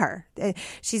love her.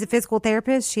 She's a physical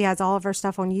therapist. She has all of her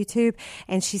stuff on YouTube,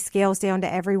 and she scales down to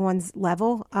everyone's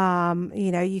level.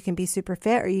 You can be super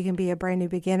fit, or you can be a brand new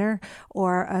beginner,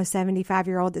 or a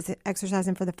 75-year-old that's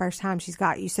exercising for the first time. She's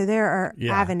got you. So there are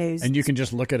avenues. And you can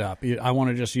just look it up. I want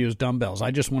to just use dumbbells.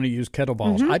 I just want to use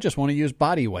kettlebells. I just want to use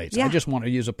body weights. I just want to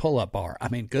use a pull-up bar. I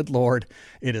mean, good Lord,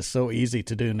 it is so easy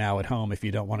to do now at home if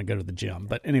you don't want to go to the gym.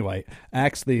 But anyway,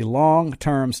 axe the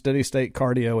long-term steady-state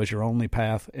cardio as your only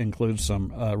path, includes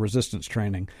some resistance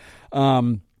training.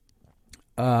 Let's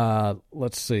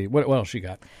see. What else you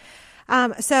got?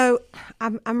 So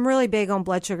I'm really big on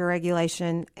blood sugar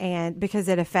regulation, and because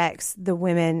it affects the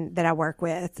women that I work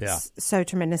with so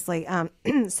tremendously.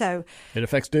 So it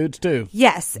affects dudes too.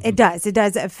 Yes, it does. It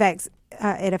does affect.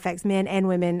 It affects men and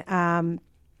women.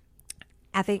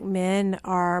 I think men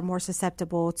are more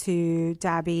susceptible to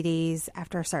diabetes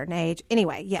after a certain age.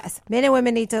 Anyway, yes, men and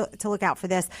women need to look out for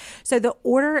this. So the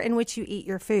order in which you eat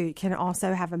your food can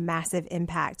also have a massive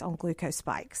impact on glucose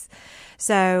spikes.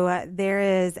 So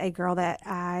there is a girl that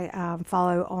I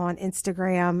follow on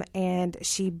Instagram, and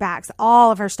she backs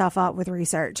all of her stuff up with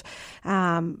research.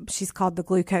 She's called the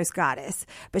Glucose Goddess,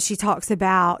 but she talks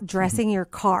about dressing your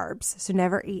carbs. So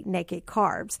never eat naked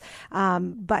carbs.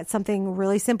 But something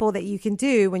really simple that you can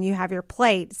do when you have your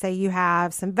plate, say you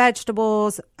have some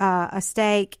vegetables, a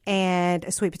steak, and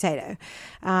a sweet potato.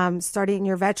 Start eating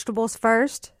your vegetables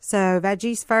first. So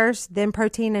veggies first, then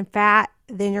protein and fat,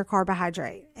 then your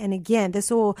carbohydrate. And again,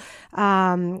 this will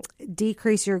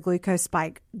decrease your glucose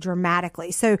spike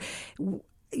dramatically. So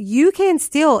you can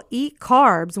still eat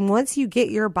carbs once you get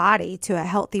your body to a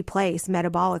healthy place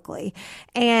metabolically.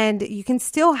 And you can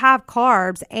still have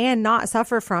carbs and not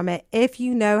suffer from it if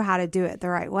you know how to do it the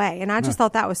right way. And I just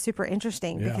thought that was super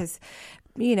interesting because,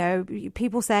 you know,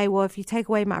 people say, well, if you take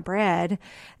away my bread,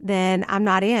 then I'm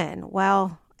not in.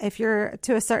 Well, if you're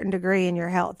to a certain degree in your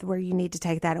health where you need to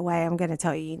take that away, I'm going to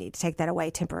tell you need to take that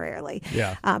away temporarily.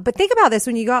 Yeah. But think about this.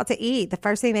 When you go out to eat, the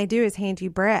first thing they do is hand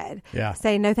you bread. Yeah.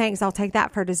 Say, no thanks, I'll take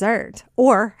that for dessert.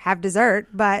 Or have dessert,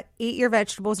 but eat your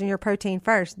vegetables and your protein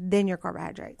first, then your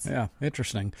carbohydrates. Yeah,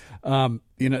 interesting.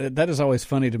 You know, that is always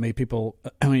funny to me. People,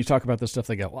 when you talk about this stuff,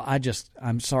 they go, well,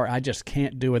 I'm sorry, I just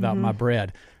can't do without my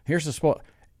bread. Here's the spot.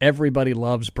 Everybody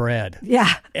loves bread.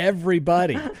 Yeah.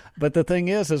 Everybody. But the thing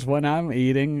is when I'm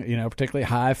eating, you know, particularly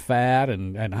high fat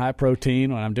and high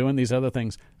protein, when I'm doing these other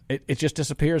things, it just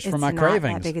disappears from my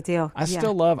cravings. It's not that big a deal. I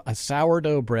still love a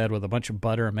sourdough bread with a bunch of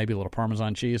butter and maybe a little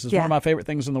Parmesan cheese. It's one of my favorite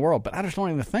things in the world, but I just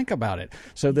don't even think about it.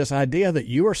 So this idea that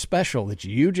you are special, that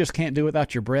you just can't do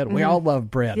without your bread. We all love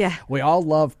bread. Yeah. We all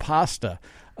love pasta.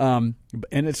 And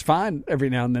it's fine every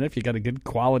now and then if you got a good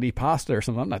quality pasta or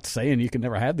something. I'm not saying you can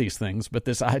never have these things, but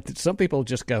some people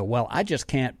just go, well, I just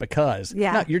can't because.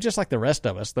 Yeah. No, you're just like the rest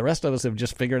of us. The rest of us have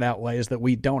just figured out ways that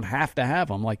we don't have to have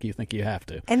them like you think you have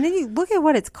to. And then you look at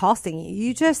what it's costing you.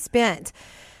 You just spent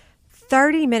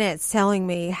 30 minutes telling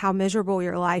me how miserable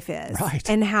your life is. Right.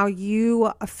 And how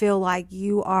you feel like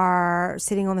you are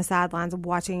sitting on the sidelines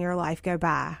watching your life go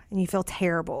by and you feel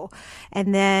terrible.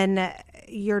 And then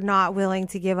you're not willing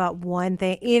to give up one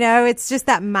thing. You know, it's just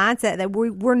that mindset that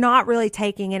we're not really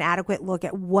taking an adequate look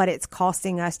at what it's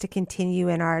costing us to continue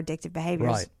in our addictive behaviors.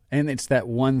 Right. And it's that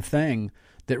one thing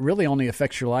that really only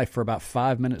affects your life for about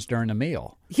 5 minutes during a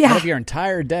meal. Yeah. Out of your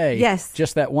entire day, yes.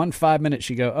 Just that 5 minutes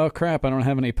you go, oh, crap, I don't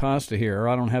have any pasta here, or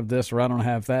I don't have this, or I don't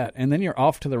have that. And then you're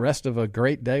off to the rest of a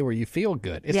great day where you feel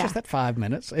good. It's just that 5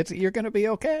 minutes. You're going to be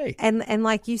okay. And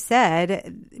like you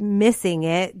said, missing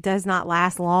it does not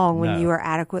last long when you are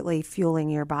adequately fueling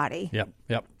your body.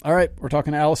 Yep. All right, we're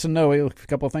talking to Allison Nooe. A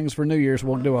couple of things for New Year's.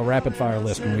 We'll do a rapid-fire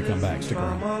list when we come back. Stick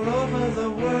around. All over the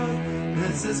world,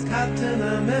 this is Captain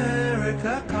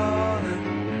America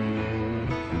calling.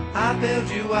 I bailed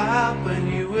you out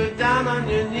when you were down on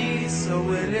your knees. So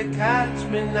will you catch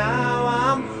me now?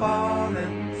 I'm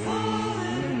falling.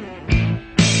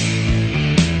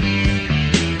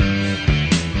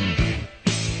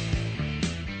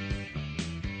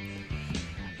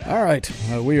 All right,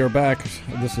 we are back.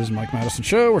 This is Mike Madison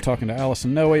Show. We're talking to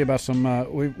Allison Nooe about some.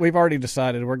 We've already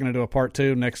decided we're going to do a part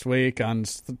 2 next week on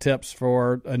tips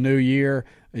for a new year.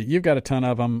 You've got a ton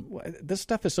of them. This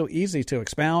stuff is so easy to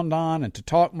expound on and to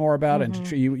talk more about, and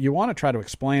you want to try to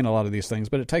explain a lot of these things,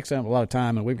 but it takes a lot of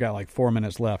time, and we've got like 4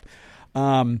 minutes left.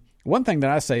 One thing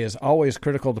that I say is always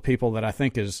critical to people that I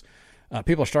think is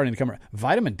people are starting to come around,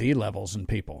 vitamin D levels in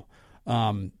people.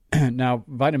 Now,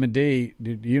 vitamin D,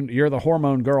 you're the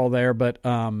hormone girl there, but,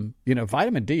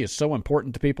 vitamin D is so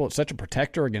important to people. It's such a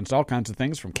protector against all kinds of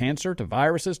things, from cancer to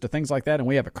viruses to things like that. And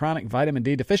we have a chronic vitamin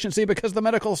D deficiency because the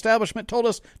medical establishment told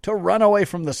us to run away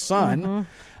from the sun.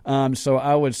 So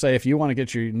I would say if you want to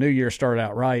get your new year started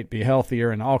out right, be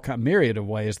healthier in all myriad of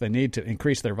ways, they need to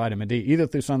increase their vitamin D, either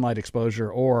through sunlight exposure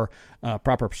or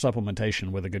proper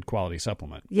supplementation with a good quality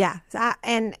supplement. Yeah.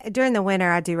 And during the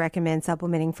winter, I do recommend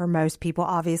supplementing for most people.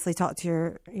 Obviously, talk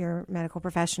to your medical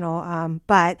professional.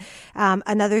 But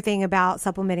another thing about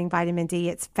supplementing vitamin D,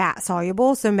 it's fat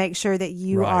soluble. So make sure that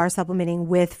you are supplementing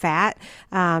with fat.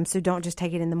 So don't just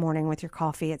take it in the morning with your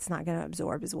coffee. It's not going to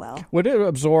absorb as well. Would it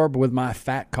absorb with my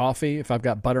fat coffee if I've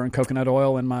got butter and coconut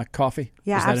oil in my coffee?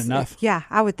 Yeah, is that enough? Yeah,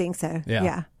 I would think so.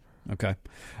 Yeah. Okay.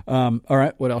 All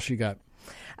right. What else you got?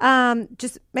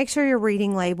 Just make sure you're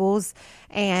reading labels.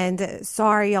 And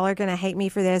sorry, y'all are going to hate me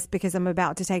for this because I'm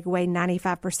about to take away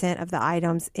 95% of the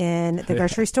items in the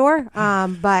grocery store.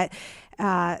 But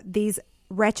these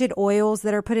wretched oils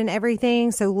that are put in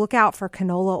everything. So look out for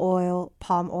canola oil,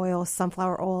 palm oil,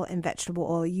 sunflower oil, and vegetable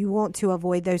oil. You want to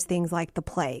avoid those things like the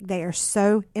plague. They are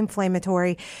so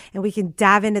inflammatory, and we can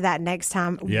dive into that next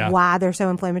time. Why they're so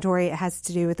inflammatory. It has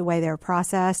to do with the way they're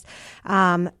processed.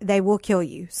 They will kill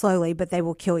you slowly, but they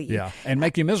will kill you. Yeah, and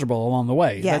make you miserable along the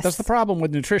way. Yes. That's the problem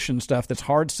with nutrition stuff that's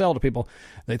hard to sell to people.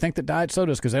 They think that diet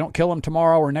sodas, because they don't kill them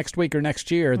tomorrow or next week or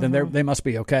next year, then they must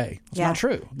be okay. It's not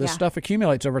true. This stuff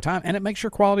accumulates over time, and it makes your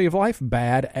quality of life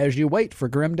bad as you wait for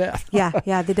grim death.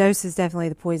 Yeah, the dose is definitely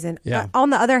the poison. Yeah.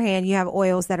 On the other hand, you have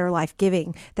oils that are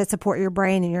life-giving, that support your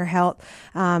brain and your health,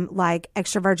 like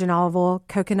extra virgin olive oil,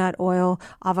 coconut oil,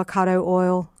 avocado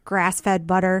oil, grass-fed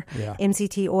butter,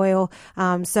 MCT oil.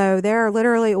 So there are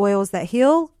literally oils that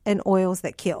heal and oils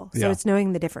that kill. So it's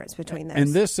knowing the difference between those.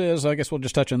 And this is, I guess we'll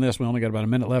just touch on this. We only got about a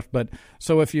minute left. But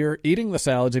so if you're eating the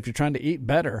salads, if you're trying to eat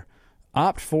better,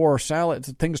 opt for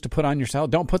salads, things to put on your salad.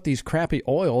 Don't put these crappy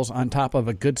oils on top of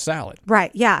a good salad.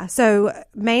 Right, yeah. So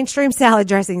mainstream salad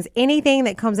dressings, anything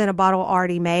that comes in a bottle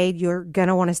already made, you're going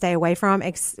to want to stay away from,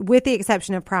 with the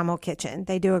exception of Primal Kitchen.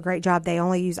 They do a great job. They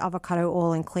only use avocado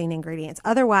oil and clean ingredients.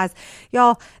 Otherwise,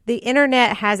 y'all, the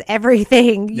internet has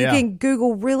everything. You can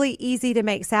Google really easy to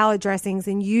make salad dressings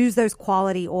and use those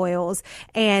quality oils,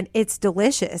 and it's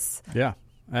delicious. Yeah.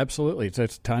 Absolutely. It's a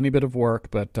tiny bit of work,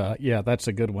 but that's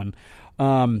a good one.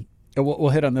 We'll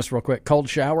hit on this real quick. Cold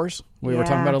showers. We were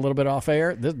talking about a little bit off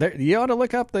air. You ought to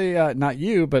look up the, not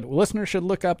you, but listeners should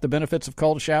look up the benefits of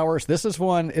cold showers. This is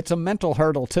one, it's a mental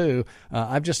hurdle too.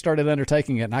 I've just started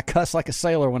undertaking it, and I cuss like a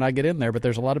sailor when I get in there, but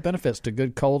there's a lot of benefits to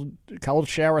good cold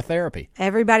shower therapy.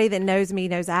 Everybody that knows me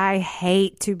knows I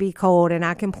hate to be cold, and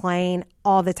I complain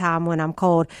all the time when I'm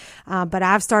cold. But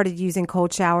I've started using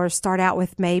cold showers. Start out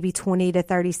with maybe 20 to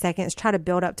 30 seconds. Try to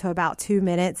build up to about 2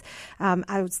 minutes.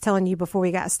 I was telling you before we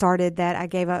got started that I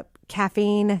gave up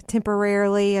caffeine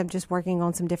temporarily. I'm just working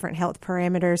on some different health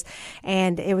parameters,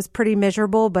 and it was pretty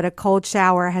miserable, but a cold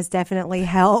shower has definitely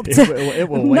helped it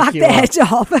will wake knock you the up. edge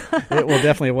off. It will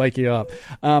definitely wake you up.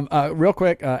 Real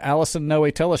quick, Allison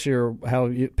Nooe, tell us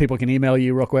how people can email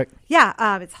you real quick.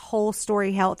 Yeah, it's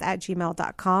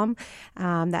wholestoryhealth@gmail.com.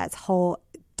 That's whole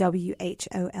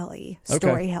WHOLE,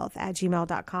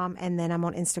 storyhealth@gmail.com. And then I'm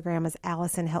on Instagram as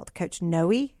Allison Health Coach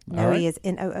Nooe. Nooe is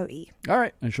Nooe. All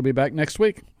right. And she'll be back next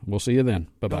week. We'll see you then.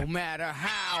 Bye-bye. No matter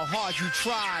how hard you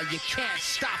try, you can't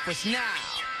stop us now.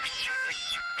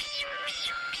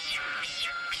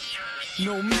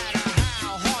 No matter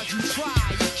how hard you try,